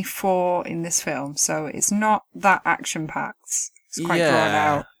there are only 4 in this film, so it's not that action-packed. It's quite drawn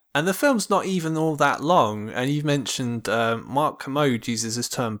out. And the film's not even all that long. And you've mentioned Mark Commode uses this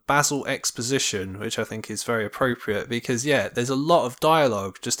term basal exposition, which I think is very appropriate because, there's a lot of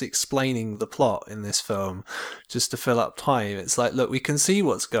dialogue just explaining the plot in this film just to fill up time. It's like, look, we can see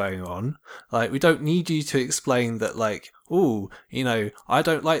what's going on. Like, we don't need you to explain that, like, I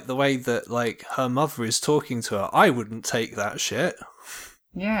don't like the way that, like, her mother is talking to her. I wouldn't take that shit.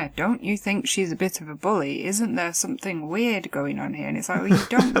 Yeah, don't you think she's a bit of a bully? Isn't there something weird going on here? And it's like, well, you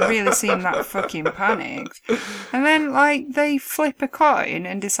don't really seem that fucking panicked. And then, like, they flip a coin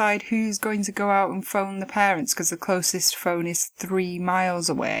and decide who's going to go out and phone the parents because the closest phone is 3 miles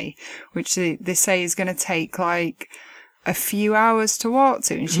away, which they say is going to take, like, a few hours to walk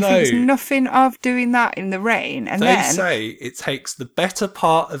to. And she thinks nothing of doing that in the rain. And they say it takes the better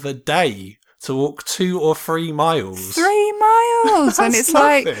part of a day to walk 2 or 3 miles. 3 miles! And it's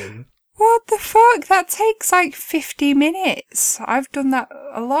nothing. Like, what the fuck? That takes like 50 minutes. I've done that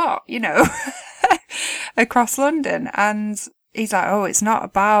a lot, across London. And he's like, oh, it's not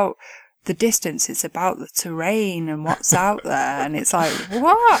about the distance, it's about the terrain and what's out there. And it's like,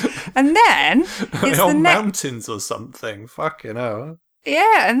 what? And then it's on mountains or something. Fucking hell.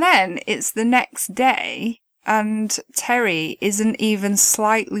 Yeah, and then it's the next day. And Terry isn't even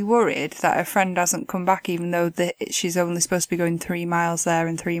slightly worried that her friend hasn't come back, even though she's only supposed to be going 3 miles there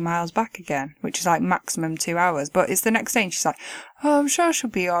and 3 miles back again, which is like maximum 2 hours. But it's the next day and she's like, oh, I'm sure she'll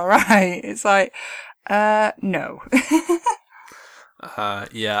be all right. It's like, no.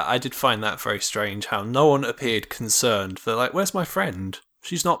 I did find that very strange, how no one appeared concerned. They're like, where's my friend?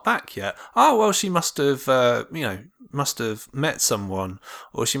 She's not back yet. Oh, well, she must have, must have met someone,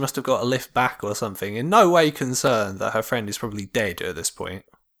 or she must have got a lift back or something. In no way concerned that her friend is probably dead at this point.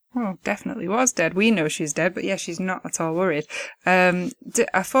 Well, definitely was dead. We know she's dead, but she's not at all worried. I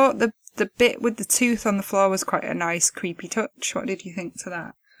thought the bit with the tooth on the floor was quite a nice, creepy touch. What did you think to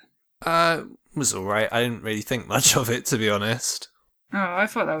that? It was alright. I didn't really think much of it, to be honest. Oh, I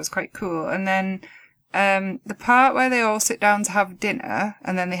thought that was quite cool. And then the part where they all sit down to have dinner,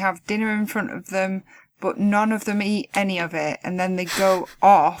 and then they have dinner in front of them, but none of them eat any of it, and then they go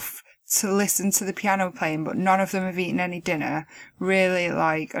off to listen to the piano playing, but none of them have eaten any dinner, really,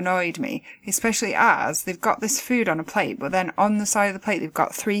 like, annoyed me. Especially as they've got this food on a plate, but then on the side of the plate they've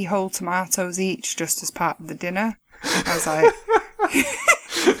got 3 whole tomatoes each just as part of the dinner. I was like,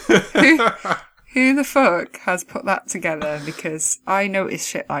 who the fuck has put that together? Because I notice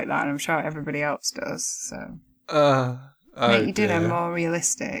shit like that, and I'm sure everybody else does, so... Make your dinner more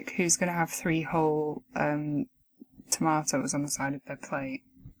realistic. Who's going to have 3 whole tomatoes on the side of their plate?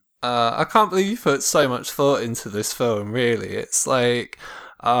 I can't believe you put so much thought into this film, really. It's like,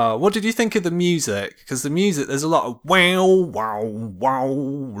 what did you think of the music? Because the music, there's a lot of wow, wow, wow,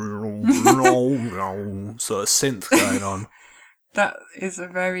 wow, sort of synth going on. That is a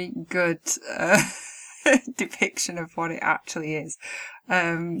very good depiction of what it actually is.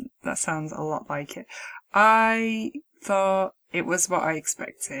 That sounds a lot like it. I thought it was what I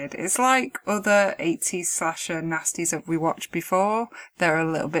expected. It's like other 80s slasher nasties that we watched before. They're a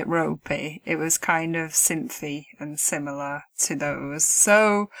little bit ropey. It was kind of synthy and similar to those.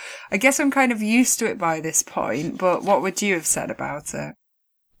 So I guess I'm kind of used to it by this point, but what would you have said about it?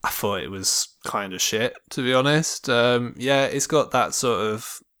 I thought it was kind of shit, to be honest. Yeah, it's got that sort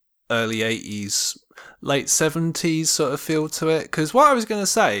of early 80s, late 70s sort of feel to it. Because what I was going to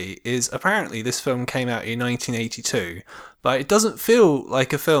say is apparently this film came out in 1982, but it doesn't feel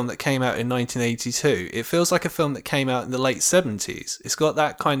like a film that came out in 1982. It feels like a film that came out in the late 70s. It's got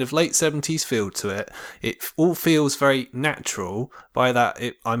that kind of late 70s feel to it. It all feels very natural. By that,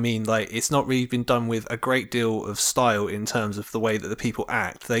 I mean, like, it's not really been done with a great deal of style in terms of the way that the people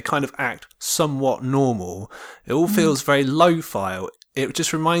act. They kind of act somewhat normal. It all feels very lo-fi. It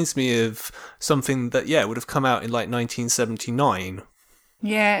just reminds me of something that, would have come out in like 1979.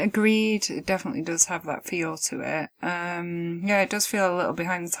 Yeah, agreed. It definitely does have that feel to it. It does feel a little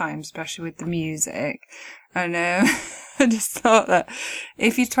behind the times, especially with the music. And I just thought that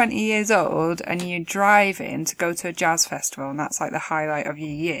if you're 20 years old and you're driving to go to a jazz festival and that's like the highlight of your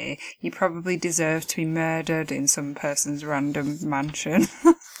year, you probably deserve to be murdered in some person's random mansion.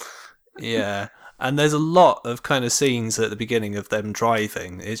 Yeah. And there's a lot of kind of scenes at the beginning of them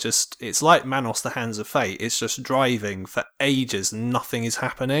driving. It's like Manos, the Hands of Fate. It's just driving for ages and nothing is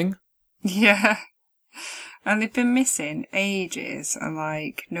happening. Yeah. And they've been missing ages and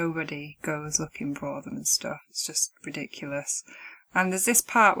like nobody goes looking for them and stuff. It's just ridiculous. And there's this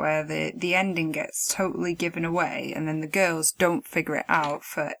part where the ending gets totally given away and then the girls don't figure it out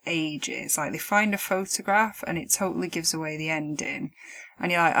for ages. Like they find a photograph and it totally gives away the ending.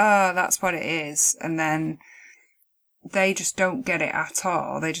 And you're like, oh, that's what it is. And then they just don't get it at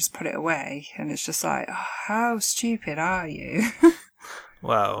all. They just put it away. And it's just like, oh, how stupid are you?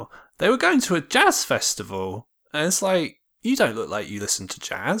 Well, they were going to a jazz festival. And it's like, you don't look like you listen to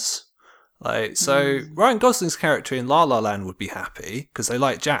jazz. Like, so Ryan Gosling's character in La La Land would be happy because they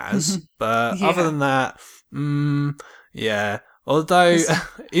like jazz. But other than that, yeah. Although,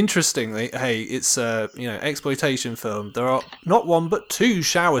 interestingly, hey, it's a exploitation film. There are not 1 but 2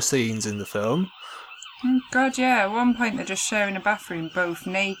 shower scenes in the film. God, yeah. At one point, they're just sharing a bathroom, both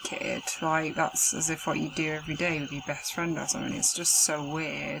naked. Like that's as if what you do every day with your best friend or something. It's just so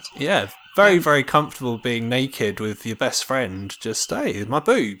weird. Yeah, very, very comfortable being naked with your best friend. Just, hey, my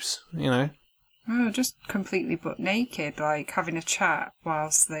boobs, Oh, just completely butt naked, like having a chat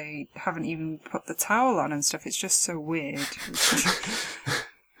whilst they haven't even put the towel on and stuff. It's just so weird.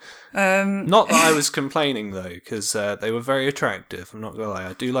 Not that I was complaining though, because they were very attractive. I'm not gonna lie,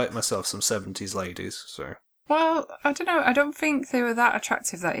 I do like myself some 70s ladies. So. Well, I don't know. I don't think they were that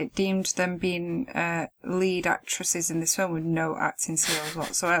attractive that it deemed them being lead actresses in this film with no acting skills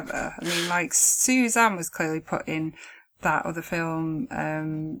whatsoever. I mean, like Suzanne was clearly put in that other film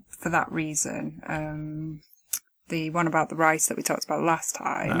for that reason. The one about the rice that we talked about last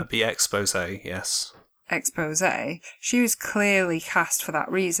time. The expose, yes. Expose. She was clearly cast for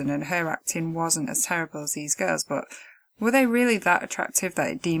that reason, and her acting wasn't as terrible as these girls, but were they really that attractive that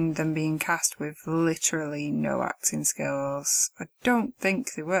it deemed them being cast with literally no acting skills? I don't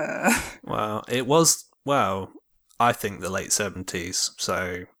think they were. Well, it was, I think the late 70s,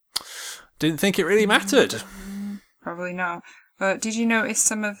 so didn't think it really mattered. Probably not. But did you notice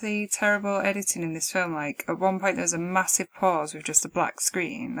some of the terrible editing in this film? Like, at one point there's a massive pause with just a black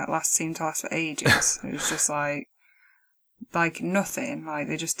screen that seemed to last for ages. It was just like nothing. Like,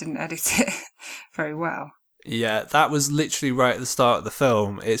 they just didn't edit it very well. Yeah, that was literally right at the start of the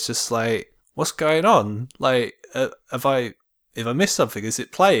film. It's just like, what's going on? Like, if I missed something, is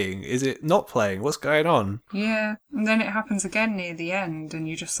it playing? Is it not playing? What's going on? Yeah, and then it happens again near the end, and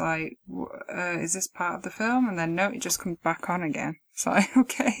you're just like, is this part of the film? And then no, it just comes back on again. It's like,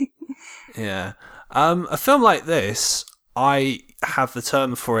 okay. Yeah. A film like this, I have the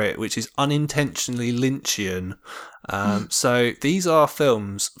term for it, which is unintentionally Lynchian. So these are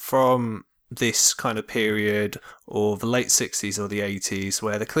films from this kind of period, or the late 60s or the 80s,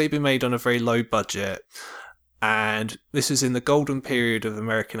 where they're clearly been made on a very low budget. And this is in the golden period of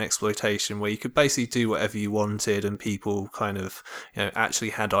American exploitation, where you could basically do whatever you wanted, and people kind of,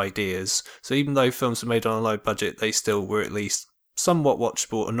 actually had ideas. So even though films were made on a low budget, they still were at least somewhat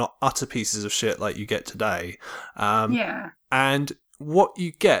watchable and not utter pieces of shit like you get today. Yeah. And what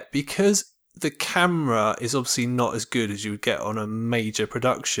you get, because the camera is obviously not as good as you would get on a major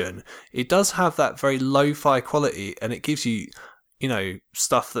production, it does have that very lo-fi quality, and it gives you,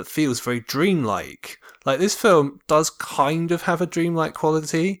 stuff that feels very dreamlike. Like, this film does kind of have a dreamlike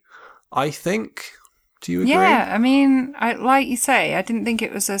quality, I think. Do you agree? Yeah, I mean, like you say, I didn't think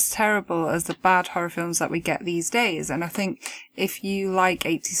it was as terrible as the bad horror films that we get these days. And I think if you like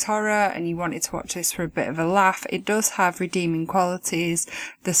 80s horror and you wanted to watch this for a bit of a laugh, it does have redeeming qualities.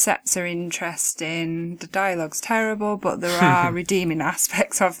 The sets are interesting. The dialogue's terrible, but there are redeeming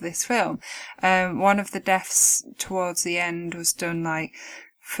aspects of this film. One of the deaths towards the end was done like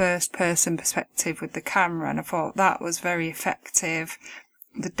first person perspective with the camera, and I thought that was very effective.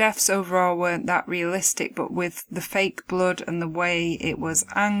 The deaths overall weren't that realistic, but with the fake blood and the way it was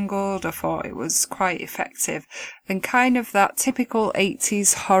angled, I thought it was quite effective. And kind of that typical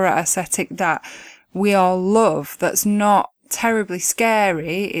 80s horror aesthetic that we all love, that's not terribly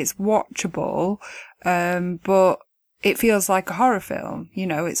scary, it's watchable, but it feels like a horror film.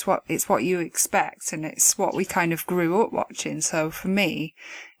 It's what you expect, and it's what we kind of grew up watching. So for me,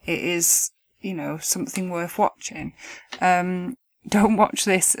 it is, something worth watching. Don't watch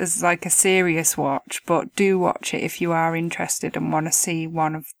this as like a serious watch, but do watch it if you are interested and want to see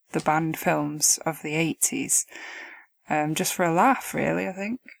one of the banned films of the 80s. Just for a laugh, really, I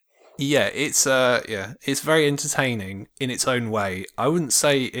think. Yeah, it's very entertaining in its own way. I wouldn't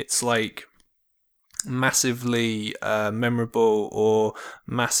say it's like massively memorable or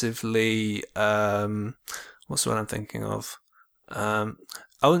massively what's the one I'm thinking of?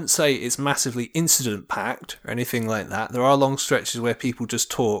 I wouldn't say it's massively incident-packed or anything like that. There are long stretches where people just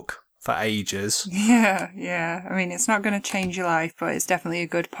talk for ages. Yeah. I mean, it's not going to change your life, but it's definitely a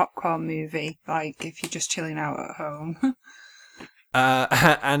good popcorn movie, like if you're just chilling out at home.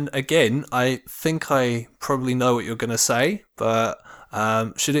 And again, I think I probably know what you're going to say, but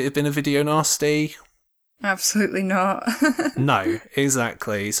should it have been a video nasty? Absolutely not. No,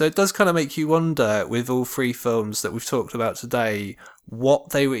 exactly. So it does kind of make you wonder, with all three films that we've talked about today, what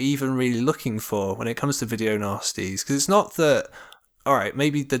they were even really looking for when it comes to video nasties. Because it's not that, alright,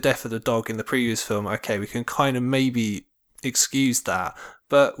 maybe the death of the dog in the previous film, okay, we can kind of maybe excuse that.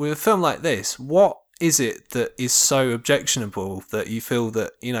 But with a film like this, what is it that is so objectionable that you feel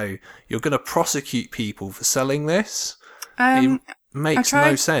that, you're going to prosecute people for selling this? It makes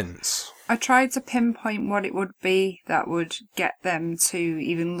no sense. I tried to pinpoint what it would be that would get them to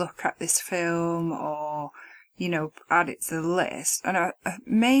even look at this film or, add it to the list. And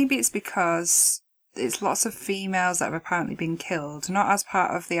maybe it's because it's lots of females that have apparently been killed, not as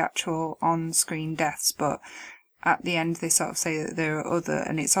part of the actual on-screen deaths, but at the end they sort of say that there are other,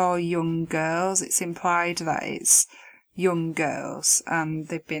 and it's all young girls. It's implied that it's young girls, and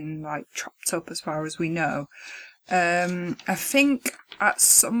they've been, like, chopped up as far as we know. I think at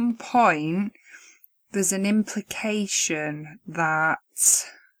some point there's an implication that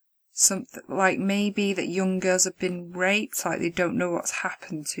something like maybe that young girls have been raped, like they don't know what's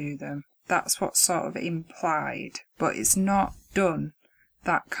happened to them. That's what's sort of implied, but it's not done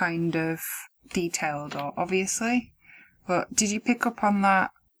that kind of detailed, or obviously. But did you pick up on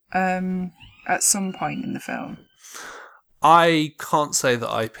that at some point in the film? I can't say that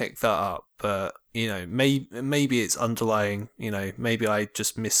I picked that up, but maybe it's underlying, maybe I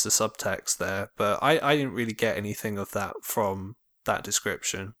just missed the subtext there, but I didn't really get anything of that from that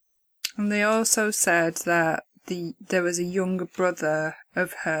description. And they also said that there was a younger brother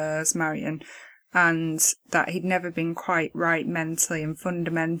of hers, Marion, and that he'd never been quite right mentally, and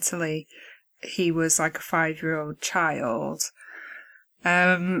fundamentally he was like a 5-year-old child.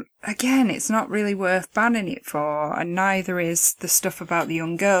 Again, it's not really worth banning it for, and neither is the stuff about the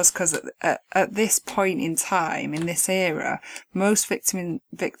young girls, because at this point in time, in this era, most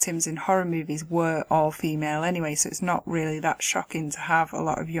victims in horror movies were all female anyway, so it's not really that shocking to have a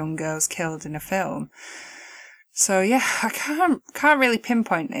lot of young girls killed in a film. So yeah, I can't really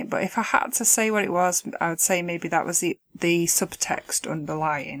pinpoint it, but if I had to say what it was, I would say maybe that was the subtext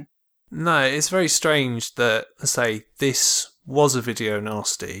underlying. No, it's very strange that, say, this was a video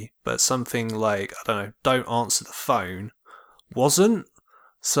nasty, but something like, I don't know, don't answer the phone wasn't.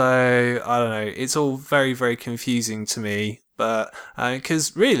 So, I don't know, it's all very, very confusing to me. but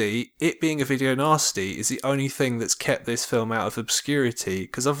because really, it being a video nasty is the only thing that's kept this film out of obscurity,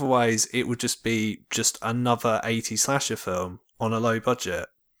 because otherwise it would just be just another 80s slasher film on a low budget.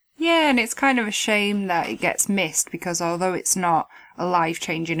 Yeah, and it's kind of a shame that it gets missed, because although it's not a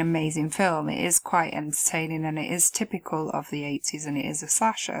life-changing, amazing film, it is quite entertaining and it is typical of the 80s and it is a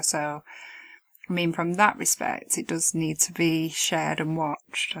slasher. So, I mean, from that respect, it does need to be shared and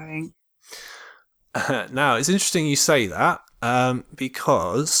watched, I think. Now, it's interesting you say that,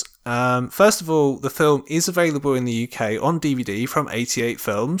 because, first of all, the film is available in the UK on DVD from 88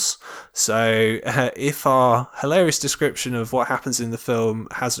 Films. So, if our hilarious description of what happens in the film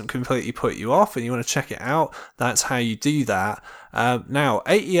hasn't completely put you off and you want to check it out, that's how you do that. Now,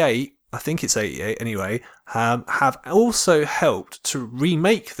 88, I think it's 88 anyway, have also helped to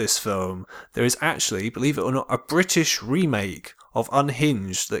remake this film. There is actually, believe it or not, a British remake of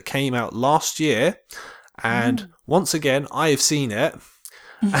Unhinged that came out last year, and once again I have seen it.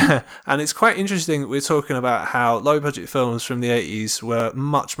 And it's quite interesting that we're talking about how low budget films from the 80s were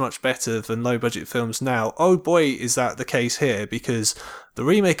much better than low budget films now. Oh boy, is that the case here, because the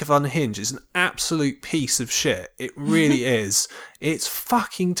remake of Unhinged is an absolute piece of shit. It really is. It's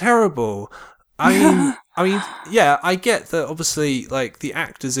fucking terrible. I mean, yeah, I get that obviously, like, the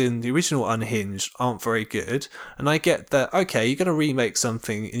actors in the original Unhinged aren't very good, and I get that, okay, you're going to remake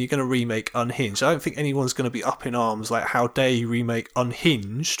something, and you're going to remake Unhinged. I don't think anyone's going to be up in arms, like, how dare you remake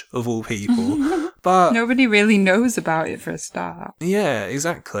Unhinged, of all people, but... Nobody really knows about it for a start. Yeah,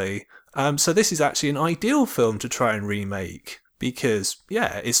 exactly. So this is actually an ideal film to try and remake, because,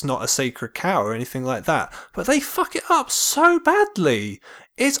 yeah, it's not a sacred cow or anything like that, but they fuck it up so badly.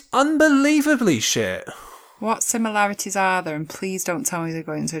 It's unbelievably shit. What similarities are there? And please don't tell me they're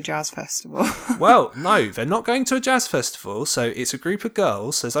going to a jazz festival. Well, no, they're not going to a jazz festival, so it's a group of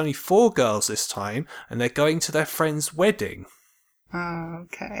girls. There's only 4 girls this time, and they're going to their friend's wedding. Oh,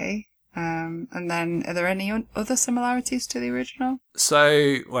 okay. And then, are there any other similarities to the original?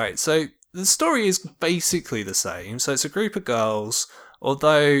 So the story is basically the same. So it's a group of girls,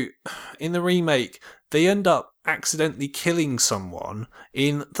 although in the remake, they end up accidentally killing someone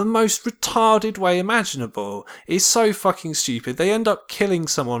in the most retarded way imaginable. It's so fucking stupid. They end up killing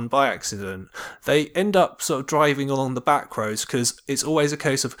someone by accident. They end up sort of driving along the back roads, because it's always a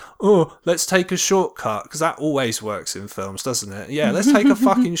case of, oh, let's take a shortcut, because that always works in films, doesn't it? Yeah, let's take a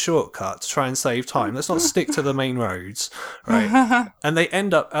fucking shortcut to try and save time. Let's not stick to the main roads, right? And they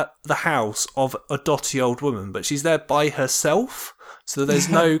end up at the house of a dotty old woman, but she's there by herself, so there's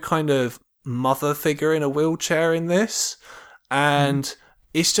no kind of mother figure in a wheelchair in this, and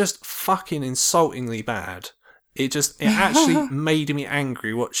it's just fucking insultingly bad. It actually made me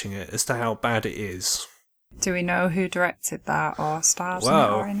angry watching it as to how bad it is. Do we know who directed that or stars in it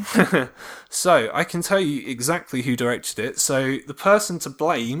or anything? So I can tell you exactly who directed it. So the person to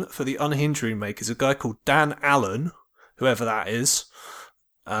blame for the Unhinged remake is a guy called Dan Allen, whoever that is.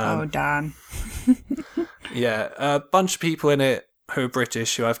 Dan. Yeah, a bunch of people in it who are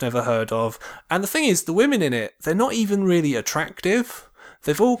British, who I've never heard of. And the thing is, the women in it, they're not even really attractive.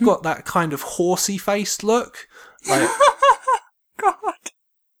 They've all got that kind of horsey-faced look. Like, God.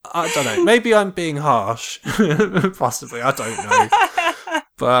 I don't know. Maybe I'm being harsh. Possibly, I don't know.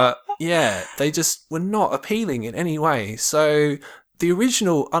 But, yeah, they just were not appealing in any way. So, the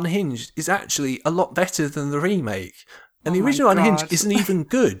original Unhinged is actually a lot better than the remake. And the original Unhinged isn't even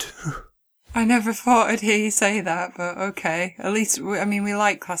good. I never thought I'd hear you say that, but okay. At least, I mean, we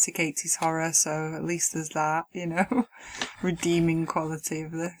like classic 80s horror, so at least there's that, you know, redeeming quality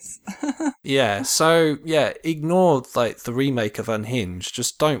of this. Yeah, so, yeah, ignore, like, the remake of Unhinged.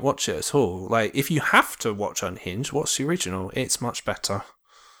 Just don't watch it at all. Like, if you have to watch Unhinged, watch the original. It's much better.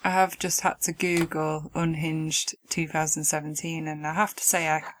 I have just had to Google Unhinged 2017, and I have to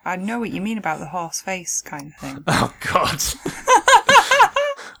say, I know what you mean about the horse face kind of thing. Oh, God.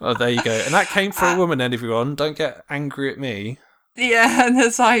 Oh, there you go. And that came from a woman, everyone. Don't get angry at me. Yeah, and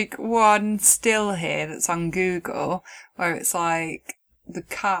there's like one still here that's on Google where it's like the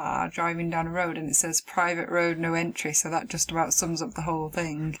car driving down a road and it says private road, no entry. So that just about sums up the whole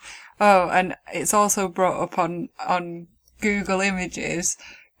thing. Oh, and it's also brought up on Google Images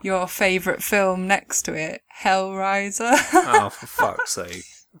your favourite film next to it, Hellraiser. Oh, for fuck's sake.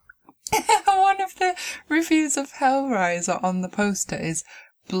 One of the reviews of Hellraiser on the poster is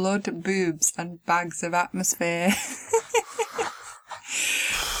blood, boobs, and bags of atmosphere.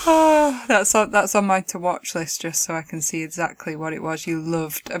 Oh, that's on my to-watch list, just so I can see exactly what it was you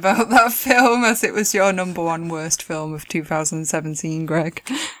loved about that film, as it was your number 1 worst film of 2017, Greg.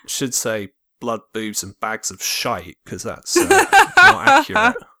 Should say blood, boobs, and bags of shite, because that's not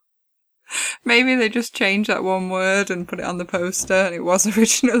accurate. Maybe they just changed that one word and put it on the poster and it was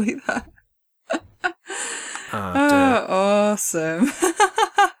originally there. Oh, awesome.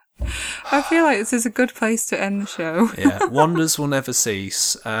 I feel like this is a good place to end the show. Yeah, wonders will never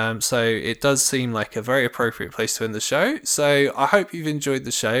cease. So it does seem like a very appropriate place to end the show. So I hope you've enjoyed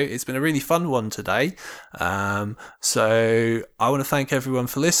the show. It's been a really fun one today. So I want to thank everyone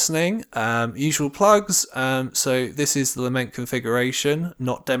for listening. Usual plugs. So this is the Lament configuration,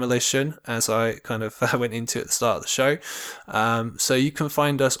 not demolition, as I kind of went into at the start of the show. So you can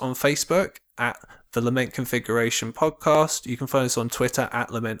find us on Facebook at the Lament Configuration Podcast. You can find us on Twitter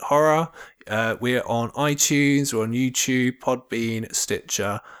at Lament Horror. We're on iTunes, we're on YouTube, Podbean,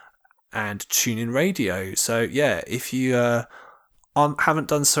 Stitcher, and TuneIn Radio. So yeah, if you haven't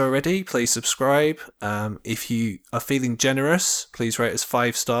done so already, please subscribe. If you are feeling generous, please rate us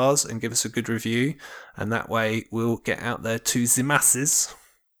 5 stars and give us a good review, and that way we'll get out there to the masses.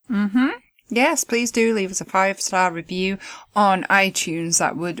 Yes, please do leave us a 5-star review on iTunes.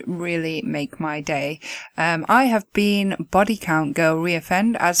 That would really make my day. I have been Body Count Girl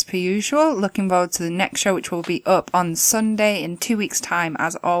Reoffend as per usual. Looking forward to the next show, which will be up on Sunday in 2 weeks' time,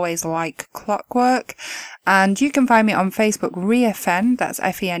 as always, like clockwork. And you can find me on Facebook, Reoffend, that's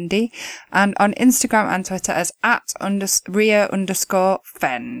F-E-N-D, and on Instagram and Twitter as @Ria_Fend.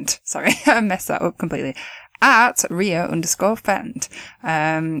 Sorry, I messed that up completely. @Ria_Fend.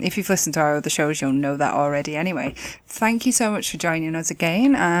 If you've listened to our other shows, you'll know that already anyway. Thank you so much for joining us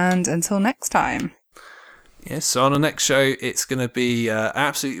again, and until next time. Yes, so on the next show, it's going to be an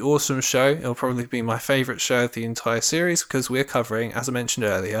absolutely awesome show. It'll probably be my favourite show of the entire series, because we're covering, as I mentioned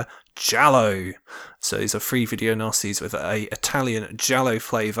earlier, Giallo. So these are 3 video nasties with a Italian Giallo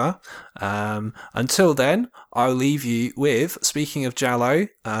flavour. Until then, I'll leave you with, speaking of Giallo,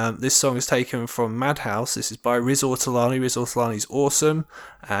 this song is taken from Madhouse. This is by Riz Ortolani. Riz Ortolani's awesome.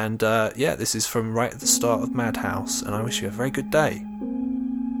 And yeah, this is from right at the start of Madhouse. And I wish you a very good day.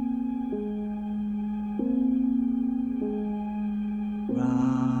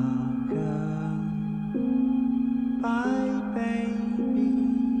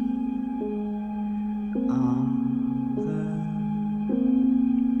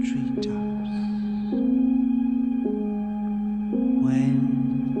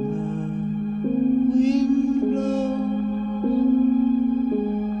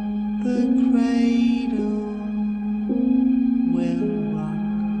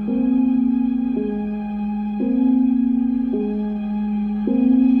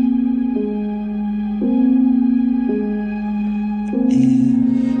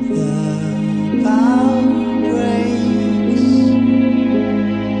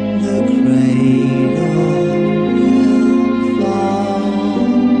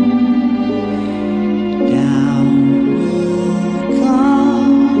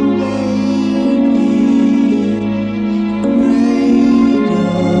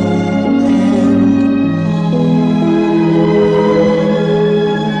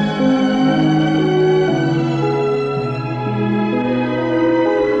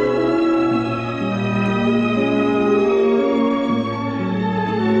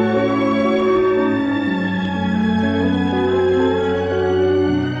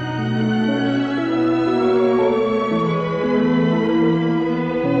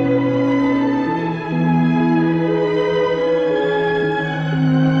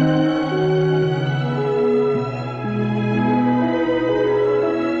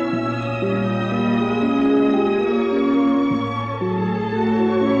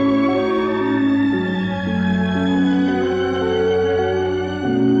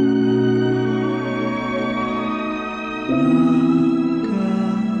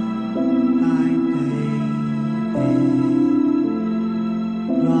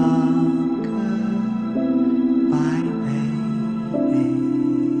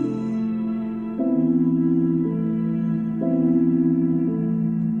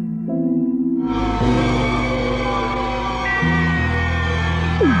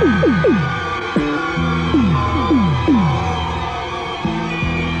 Thank you.